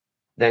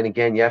then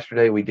again,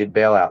 yesterday we did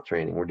bailout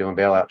training. We're doing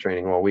bailout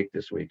training all week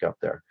this week up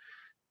there.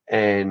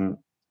 And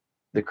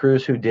the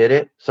crews who did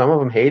it, some of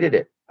them hated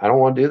it. I don't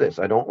want to do this.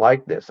 I don't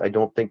like this. I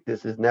don't think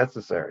this is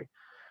necessary.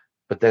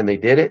 But then they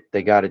did it.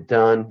 They got it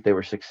done. They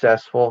were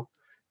successful.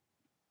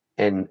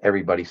 And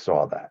everybody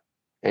saw that.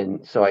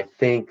 And so I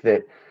think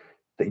that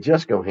they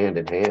just go hand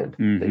in hand.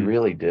 Mm-hmm. They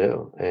really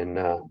do. And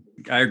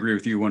I agree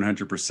with you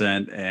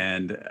 100%.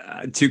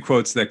 And two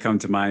quotes that come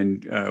to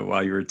mind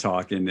while you were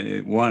talking.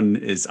 One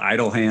is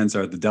 "idle hands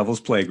are the devil's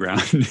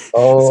playground,"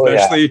 Oh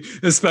yeah,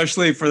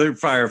 especially for the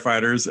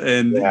firefighters.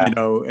 And yeah,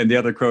 and the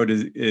other quote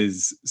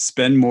is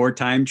 "spend more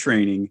time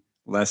training,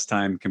 less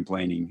time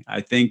complaining."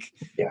 I think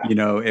yeah,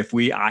 if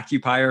we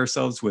occupy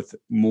ourselves with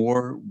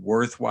more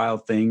worthwhile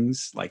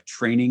things like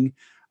training,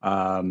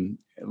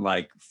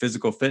 like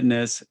physical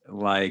fitness,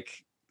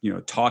 like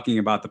talking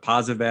about the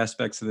positive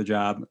aspects of the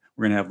job,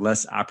 we're going to have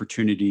less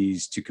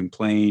opportunities to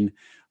complain,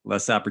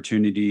 less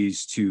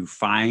opportunities to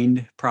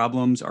find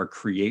problems or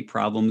create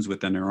problems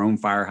within our own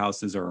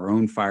firehouses or our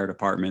own fire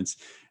departments.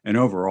 And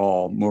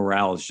overall,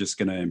 morale is just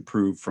going to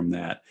improve from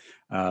that.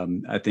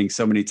 I think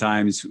so many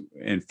times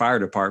in fire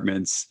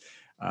departments,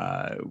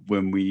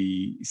 when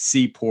we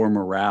see poor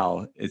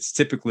morale, it's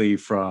typically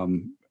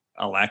from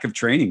a lack of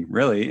training,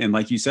 really. And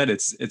like you said,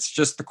 it's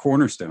just the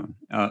cornerstone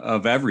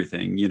of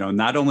everything.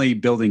 Not only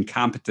building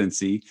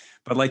competency,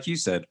 but like you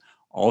said,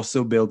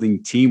 also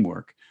building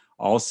teamwork,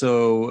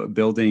 also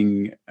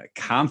building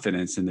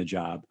confidence in the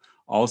job,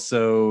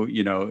 also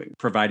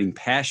providing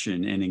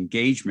passion and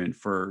engagement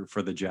for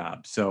the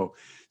job. So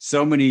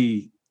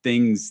many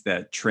things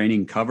that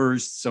training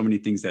covers, so many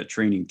things that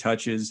training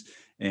touches.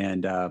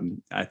 And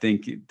I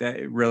think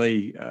that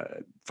really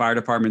fire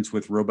departments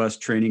with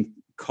robust training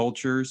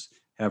cultures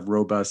have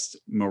robust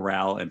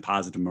morale and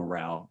positive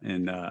morale.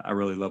 And I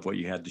really love what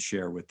you had to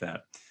share with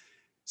that.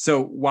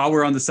 So while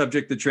we're on the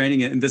subject of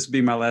training, and this will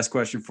be my last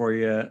question for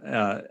you,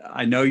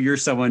 I know you're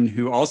someone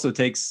who also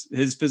takes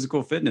his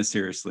physical fitness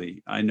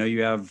seriously. I know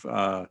you have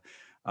a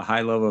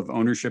high level of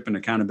ownership and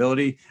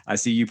accountability. I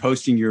see you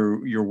posting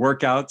your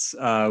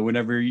workouts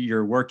whenever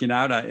you're working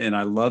out, and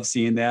I love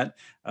seeing that,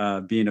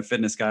 being a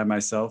fitness guy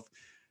myself.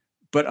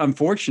 But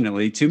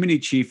unfortunately, too many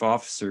chief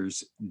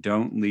officers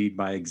don't lead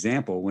by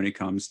example when it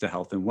comes to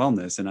health and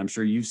wellness. And I'm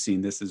sure you've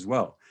seen this as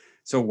well.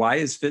 So, why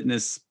is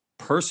fitness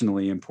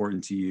personally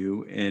important to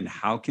you? And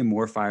how can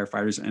more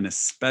firefighters and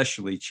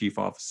especially chief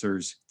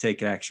officers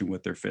take action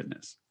with their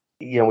fitness?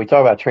 we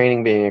talk about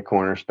training being a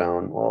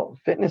cornerstone. Well,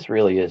 fitness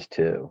really is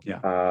too.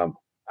 Yeah.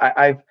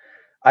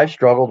 I've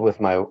struggled with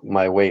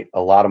my weight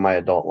a lot of my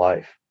adult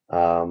life.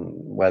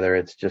 Whether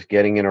it's just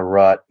getting in a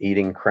rut,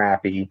 eating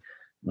crappy,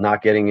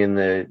 not getting in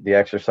the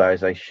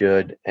exercise I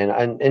should,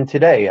 and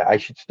today I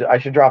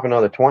should drop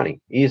another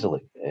 20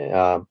 easily.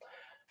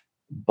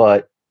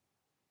 But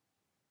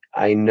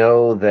I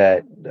know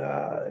that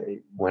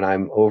when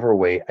I'm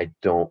overweight, I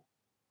don't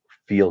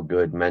feel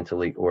good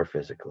mentally or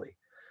physically.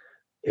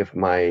 If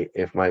my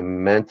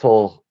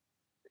mental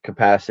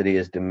capacity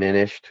is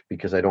diminished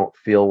because I don't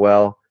feel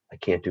well, I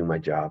can't do my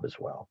job as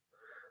well.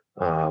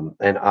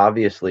 And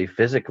obviously,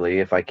 physically,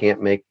 if I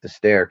can't make the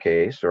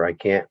staircase or I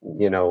can't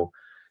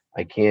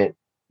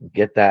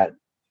get that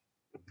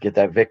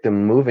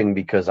victim moving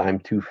because I'm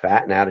too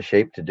fat and out of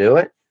shape to do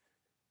it,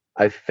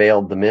 I've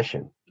failed the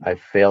mission.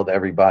 I've failed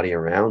everybody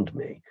around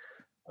me.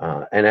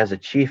 And as a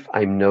chief,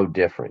 I'm no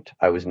different.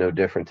 I was no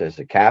different as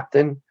a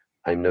captain.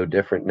 I'm no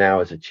different now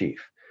as a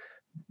chief.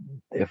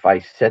 If I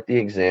set the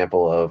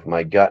example of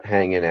my gut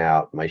hanging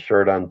out, my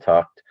shirt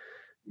untucked,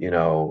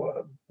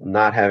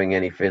 not having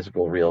any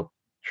physical, real,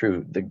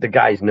 true, the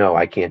guys know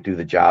I can't do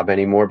the job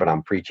anymore, but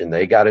I'm preaching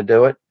they got to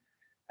do it.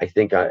 I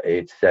think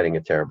it's setting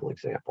a terrible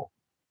example.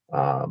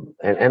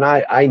 And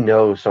I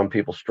know some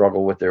people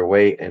struggle with their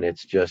weight, and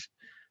it's just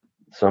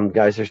some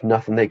guys, there's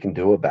nothing they can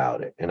do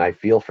about it. And I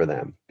feel for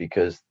them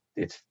because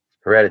it's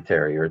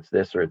hereditary or it's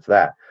this or it's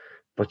that.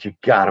 But you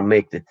got to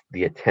make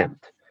the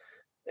attempt.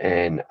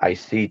 And I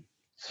see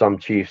some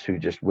chiefs who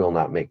just will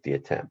not make the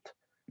attempt.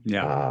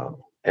 Yeah.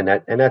 And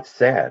that's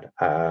sad.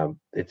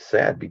 It's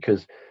sad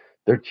because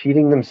they're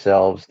cheating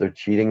themselves. They're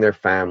cheating their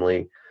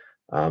family.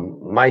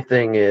 My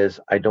thing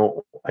is, I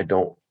don't.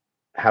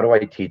 How do I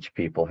teach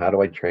people? How do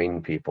I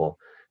train people?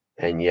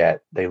 And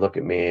yet they look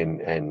at me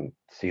and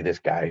see this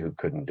guy who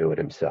couldn't do it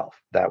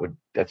himself.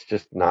 That's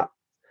just not.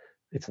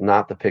 It's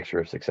not the picture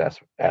of success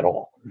at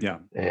all. Yeah.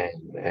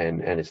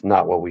 And it's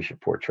not what we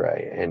should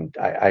portray. And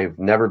I've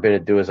never been a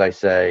do as I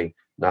say,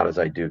 not as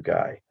I do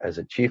guy. As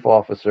a chief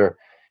officer,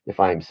 if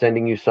I'm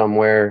sending you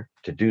somewhere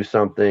to do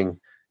something,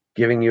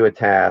 giving you a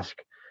task,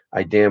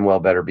 I damn well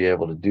better be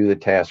able to do the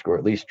task or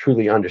at least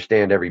truly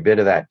understand every bit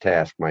of that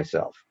task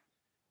myself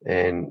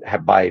and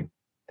by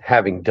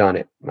having done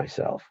it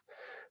myself.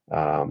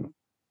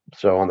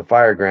 So on the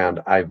fire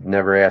ground, I've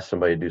never asked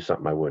somebody to do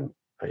something I wouldn't.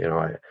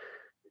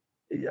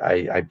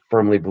 I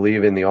firmly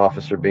believe in the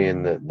officer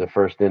being the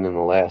first in and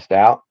the last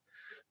out.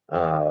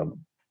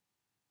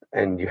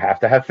 And you have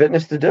to have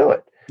fitness to do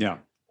it. Yeah.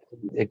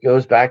 It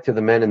goes back to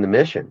the men in the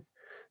mission.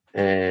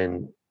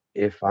 And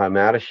if I'm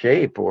out of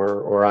shape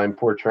or I'm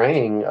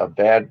portraying a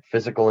bad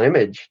physical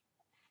image,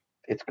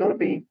 it's going to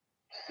be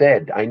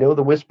said. I know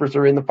the whispers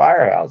are in the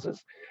firehouses.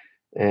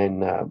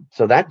 And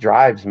so that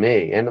drives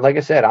me. And like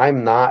I said,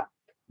 I'm not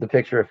the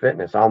picture of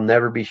fitness. I'll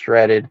never be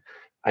shredded.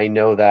 I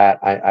know that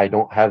I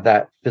don't have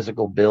that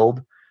physical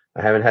build.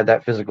 I haven't had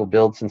that physical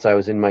build since I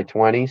was in my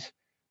 20s.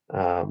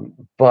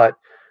 But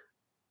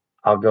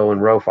I'll go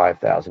and row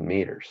 5,000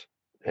 meters,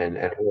 and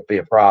it won't be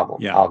a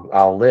problem. Yeah.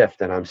 I'll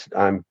lift, and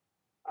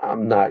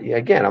I'm not,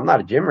 again, I'm not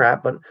a gym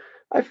rat, but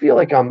I feel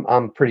like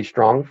I'm pretty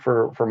strong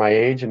for my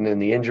age and then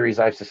the injuries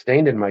I've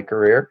sustained in my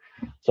career.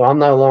 So I'm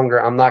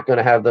not going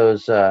to have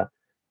those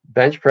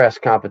bench press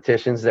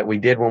competitions that we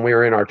did when we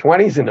were in our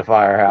 20s in the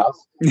firehouse.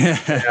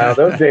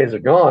 Those days are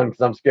gone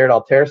because I'm scared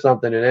I'll tear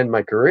something and end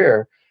my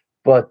career.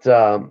 But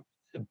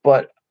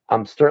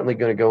I'm certainly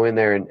going to go in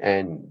there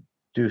and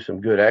do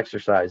some good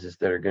exercises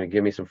that are going to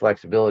give me some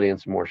flexibility and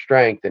some more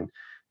strength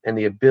and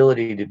the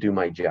ability to do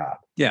my job.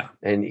 Yeah.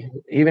 And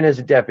even as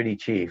a deputy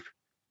chief,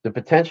 the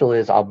potential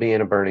is I'll be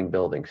in a burning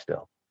building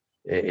still.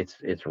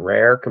 It's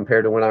rare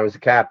compared to when I was a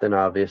captain,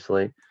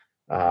 obviously.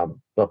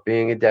 But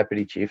being a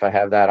deputy chief, I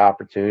have that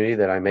opportunity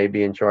that I may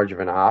be in charge of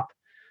an op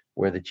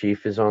where the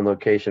chief is on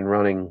location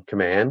running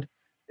command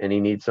and he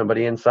needs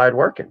somebody inside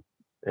working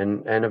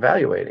and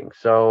evaluating.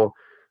 So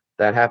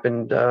that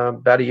happened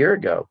about a year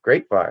ago,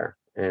 Great Fire.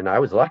 And I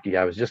was lucky.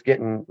 I was just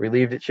getting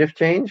relieved at shift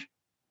change.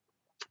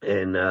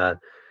 And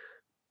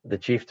the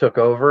chief took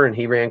over and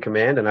he ran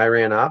command and I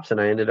ran ops.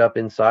 And I ended up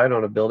inside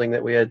on a building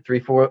that we had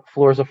 3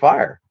 floors of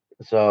fire.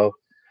 So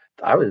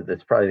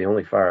that's probably the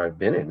only fire I've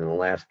been in the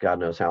last God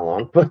knows how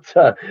long. But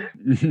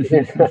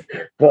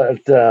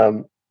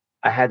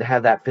I had to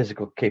have that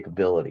physical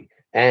capability.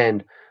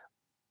 And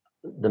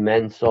the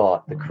men saw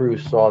it, the crew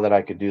saw that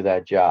I could do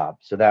that job.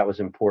 So that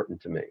was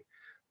important to me.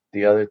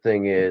 The other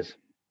thing is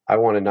I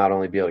want to not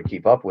only be able to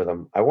keep up with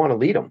them, I want to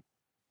lead them.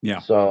 Yeah.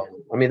 So,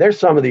 I mean, there's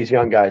some of these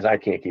young guys I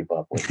can't keep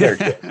up with.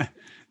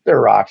 They're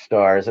rock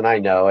stars and I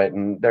know it.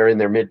 And they're in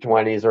their mid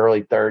 20s,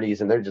 early 30s,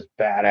 and they're just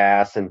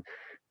badass.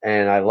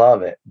 And I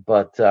love it.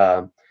 But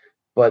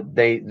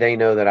they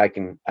know that I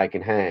can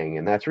hang.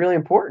 And that's really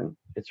important.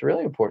 It's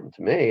really important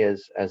to me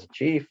as a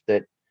chief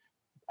that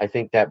I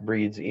think that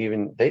breeds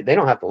even, they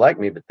don't have to like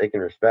me, but they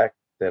can respect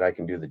that I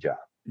can do the job.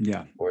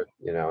 Yeah. Or,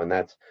 and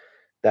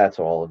that's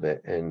all of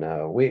it. And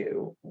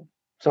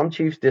some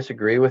chiefs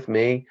disagree with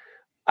me.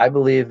 I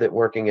believe that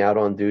working out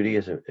on duty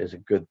is a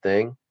good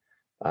thing.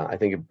 I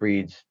think it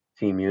breeds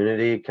team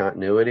unity,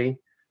 continuity.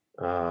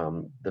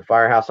 The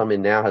firehouse I'm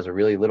in now has a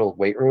really little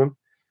weight room.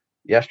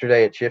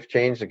 Yesterday at shift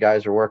change, the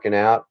guys are working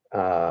out.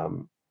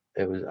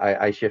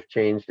 I shift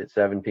changed at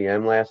 7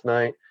 p.m. last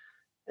night,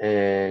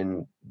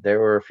 and there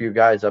were a few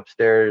guys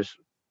upstairs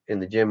in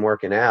the gym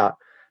working out.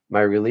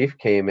 My relief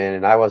came in,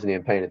 and I wasn't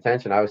even paying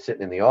attention. I was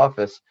sitting in the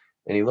office.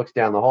 And he looks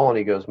down the hall and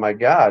he goes, "My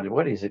God,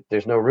 what is it?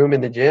 There's no room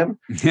in the gym."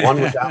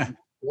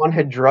 One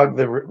had drugged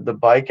the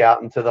bike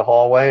out into the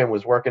hallway and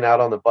was working out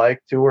on the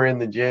bike. Two were in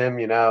the gym,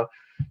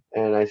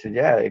 And I said,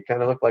 "Yeah, it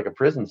kind of looked like a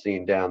prison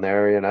scene down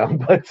there,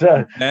 But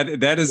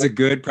that is a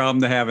good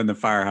problem to have in the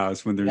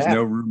firehouse when there's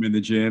no room in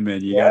the gym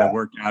and you got to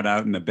work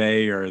out in the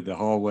bay or the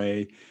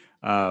hallway.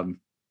 But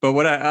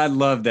what I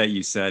love that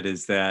you said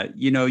is that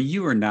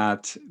you are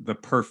not the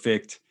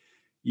perfect.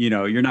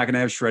 You're not going to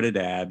have shredded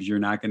abs. You're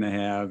not going to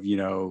have,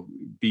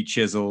 be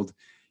chiseled.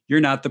 You're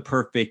not the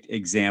perfect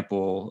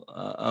example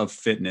of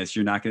fitness.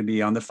 You're not going to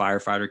be on the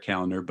firefighter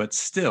calendar, but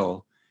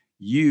still,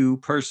 you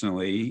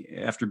personally,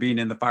 after being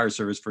in the fire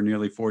service for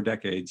nearly 4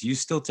 decades, you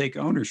still take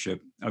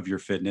ownership of your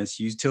fitness.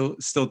 You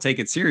still take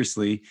it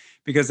seriously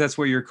because that's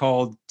what you're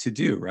called to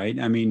do, right?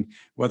 I mean,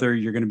 whether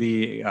you're going to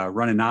be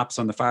running ops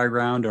on the fire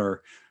ground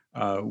or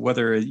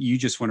whether you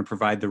just want to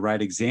provide the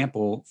right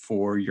example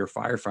for your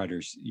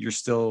firefighters, you're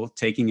still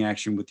taking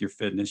action with your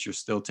fitness. You're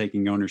still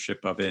taking ownership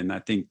of it. And I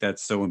think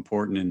that's so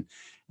important. And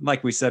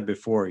like we said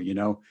before,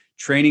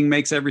 training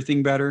makes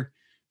everything better.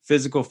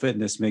 Physical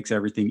fitness makes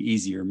everything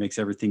easier, makes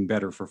everything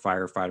better for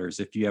firefighters.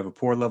 If you have a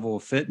poor level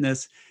of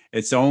fitness,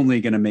 it's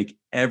only going to make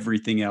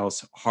everything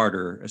else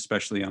harder,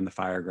 especially on the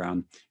fire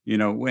ground.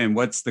 And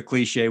what's the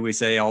cliche we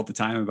say all the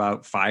time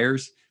about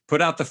fires?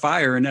 Put out the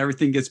fire and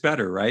everything gets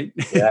better, right?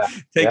 Yeah,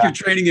 Take your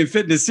training and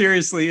fitness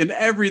seriously and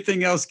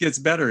everything else gets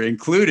better,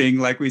 including,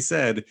 like we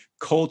said,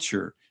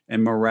 culture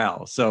and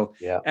morale. So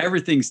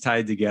everything's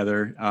tied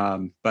together.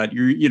 But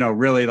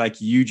really,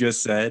 like you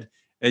just said,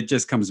 it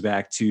just comes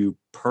back to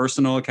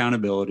personal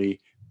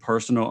accountability,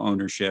 personal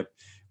ownership,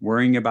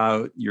 worrying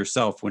about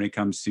yourself when it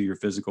comes to your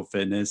physical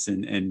fitness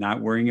and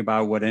not worrying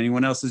about what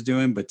anyone else is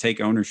doing, but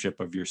take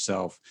ownership of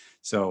yourself.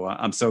 So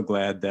I'm so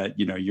glad that,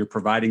 you're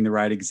providing the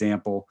right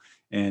example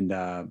and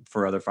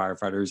for other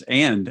firefighters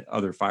and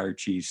other fire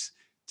chiefs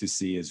to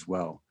see as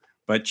well.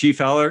 But Chief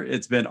Heller,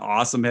 it's been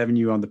awesome having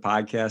you on the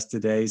podcast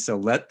today. So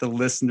let the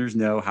listeners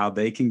know how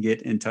they can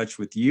get in touch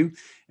with you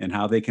and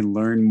how they can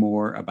learn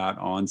more about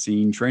On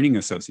Scene Training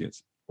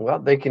Associates. Well,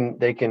 they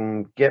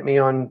can get me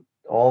on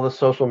all the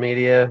social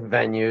media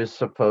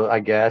venues, I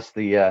guess.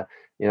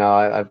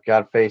 I've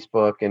got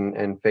Facebook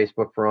and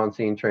Facebook for On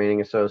Scene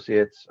Training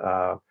Associates.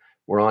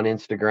 We're on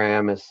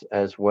Instagram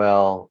as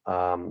well.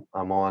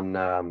 I'm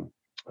on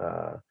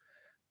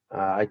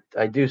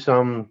I do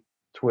some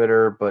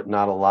Twitter, but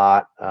not a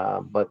lot.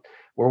 But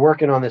we're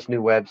working on this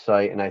new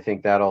website, and I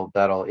think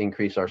that'll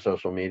increase our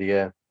social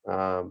media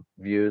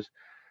views.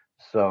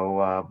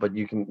 But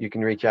you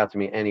can reach out to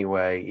me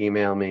anyway.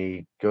 Email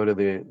me. Go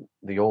to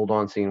the old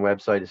On Scene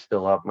website is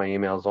still up. My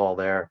email's all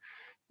there.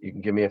 You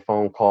can give me a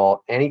phone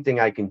call. Anything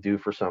I can do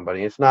for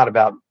somebody. It's not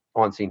about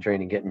On Scene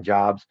training, getting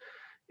jobs.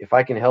 If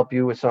I can help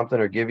you with something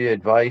or give you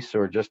advice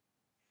or just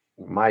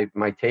my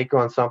take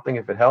on something,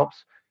 if it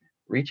helps,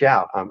 reach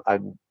out.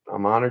 I'm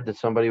honored that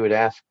somebody would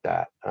ask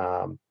that.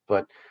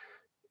 But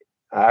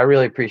I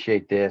really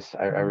appreciate this.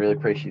 I really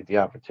appreciate the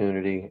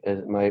opportunity.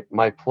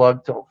 My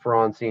plug for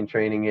On Scene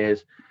training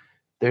is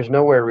there's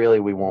nowhere really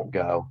we won't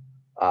go.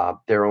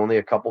 There are only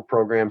a couple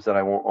programs that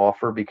I won't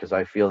offer because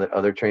I feel that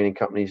other training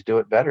companies do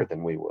it better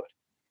than we would.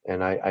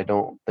 And I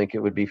don't think it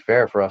would be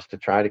fair for us to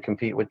try to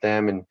compete with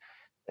them.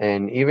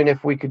 And even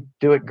if we could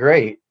do it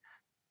great,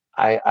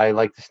 I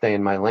like to stay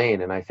in my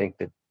lane. And I think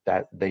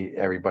that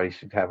everybody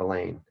should have a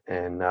lane.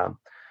 And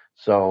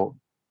so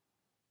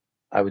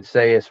I would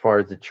say, as far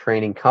as the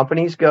training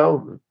companies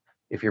go,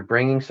 if you're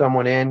bringing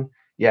someone in,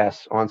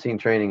 yes, On Scene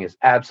training is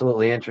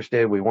absolutely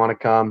interested. We want to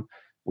come.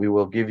 We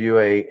will give you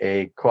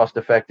a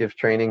cost-effective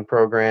training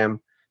program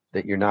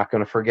that you're not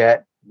going to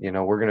forget.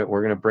 We're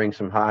gonna bring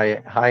some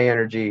high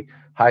energy,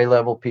 high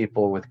level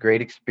people with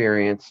great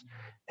experience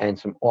and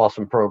some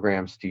awesome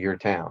programs to your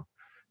town,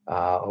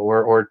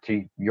 or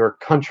to your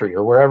country,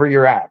 or wherever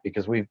you're at.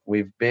 Because we've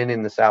been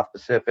in the South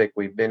Pacific,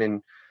 we've been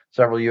in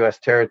several U.S.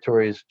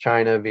 territories,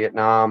 China,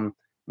 Vietnam,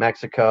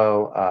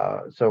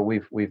 Mexico. So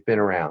we've been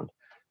around,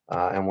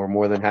 and we're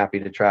more than happy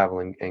to travel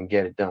and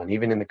get it done.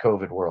 Even in the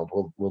COVID world,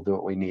 we'll do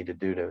what we need to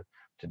do to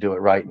do it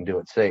right and do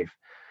it safe.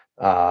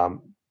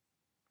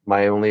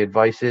 My only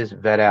advice is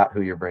vet out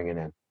who you're bringing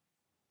in.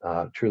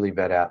 Truly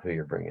vet out who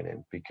you're bringing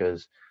in,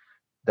 because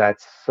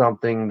that's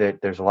something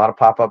that there's a lot of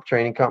pop-up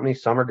training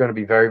companies. Some are going to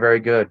be very, very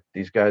good.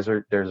 These guys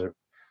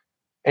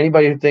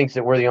anybody who thinks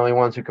that we're the only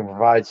ones who can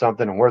provide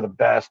something and we're the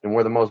best and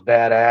we're the most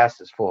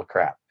badass is full of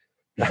crap.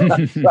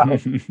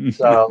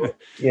 so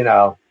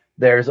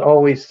there's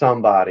always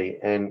somebody,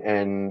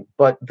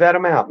 but vet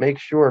them out, make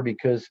sure,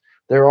 because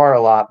there are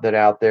a lot that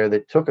out there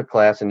that took a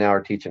class and now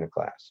are teaching a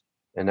class,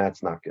 and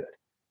that's not good.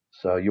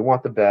 So you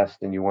want the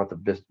best, and you want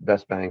the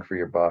best bang for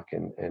your buck.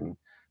 And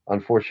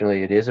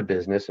unfortunately, it is a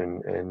business,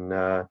 and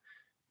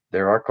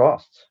there are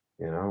costs,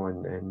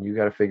 and you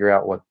got to figure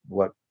out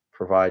what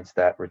provides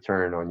that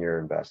return on your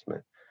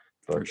investment.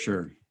 But, for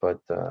sure. But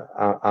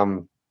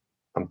I'm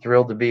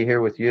thrilled to be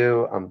here with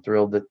you. I'm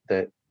thrilled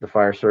that the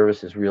fire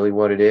service is really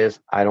what it is.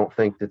 I don't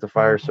think that the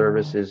fire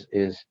service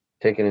is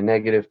taking a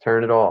negative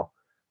turn at all.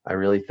 I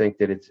really think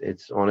that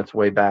it's on its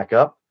way back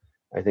up.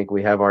 I think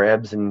we have our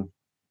ebbs and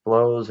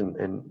flows,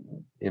 and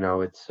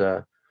it's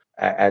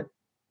at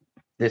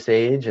this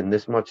age and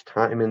this much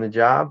time in the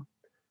job,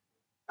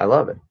 I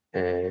love it,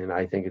 and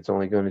I think it's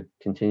only going to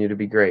continue to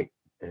be great.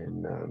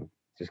 And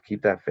just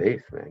keep that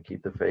faith, man.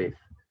 Keep the faith.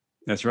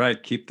 That's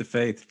right. Keep the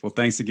faith. Well,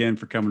 thanks again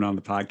for coming on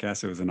the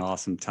podcast. It was an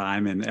awesome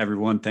time. And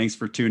everyone, thanks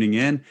for tuning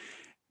in.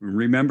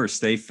 Remember,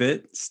 stay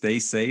fit, stay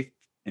safe,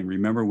 and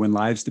remember, when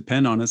lives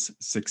depend on us,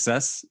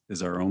 success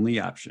is our only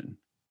option.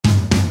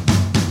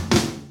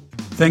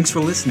 Thanks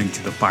for listening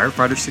to the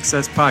Firefighter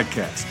Success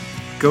Podcast.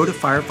 Go to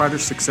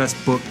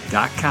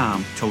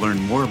firefightersuccessbook.com to learn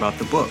more about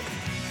the book,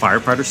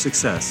 Firefighter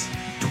Success,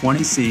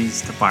 20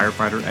 C's to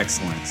Firefighter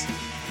Excellence.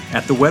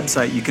 At the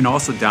website, you can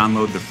also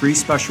download the free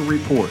special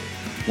report,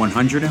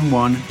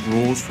 101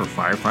 Rules for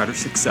Firefighter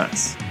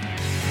Success.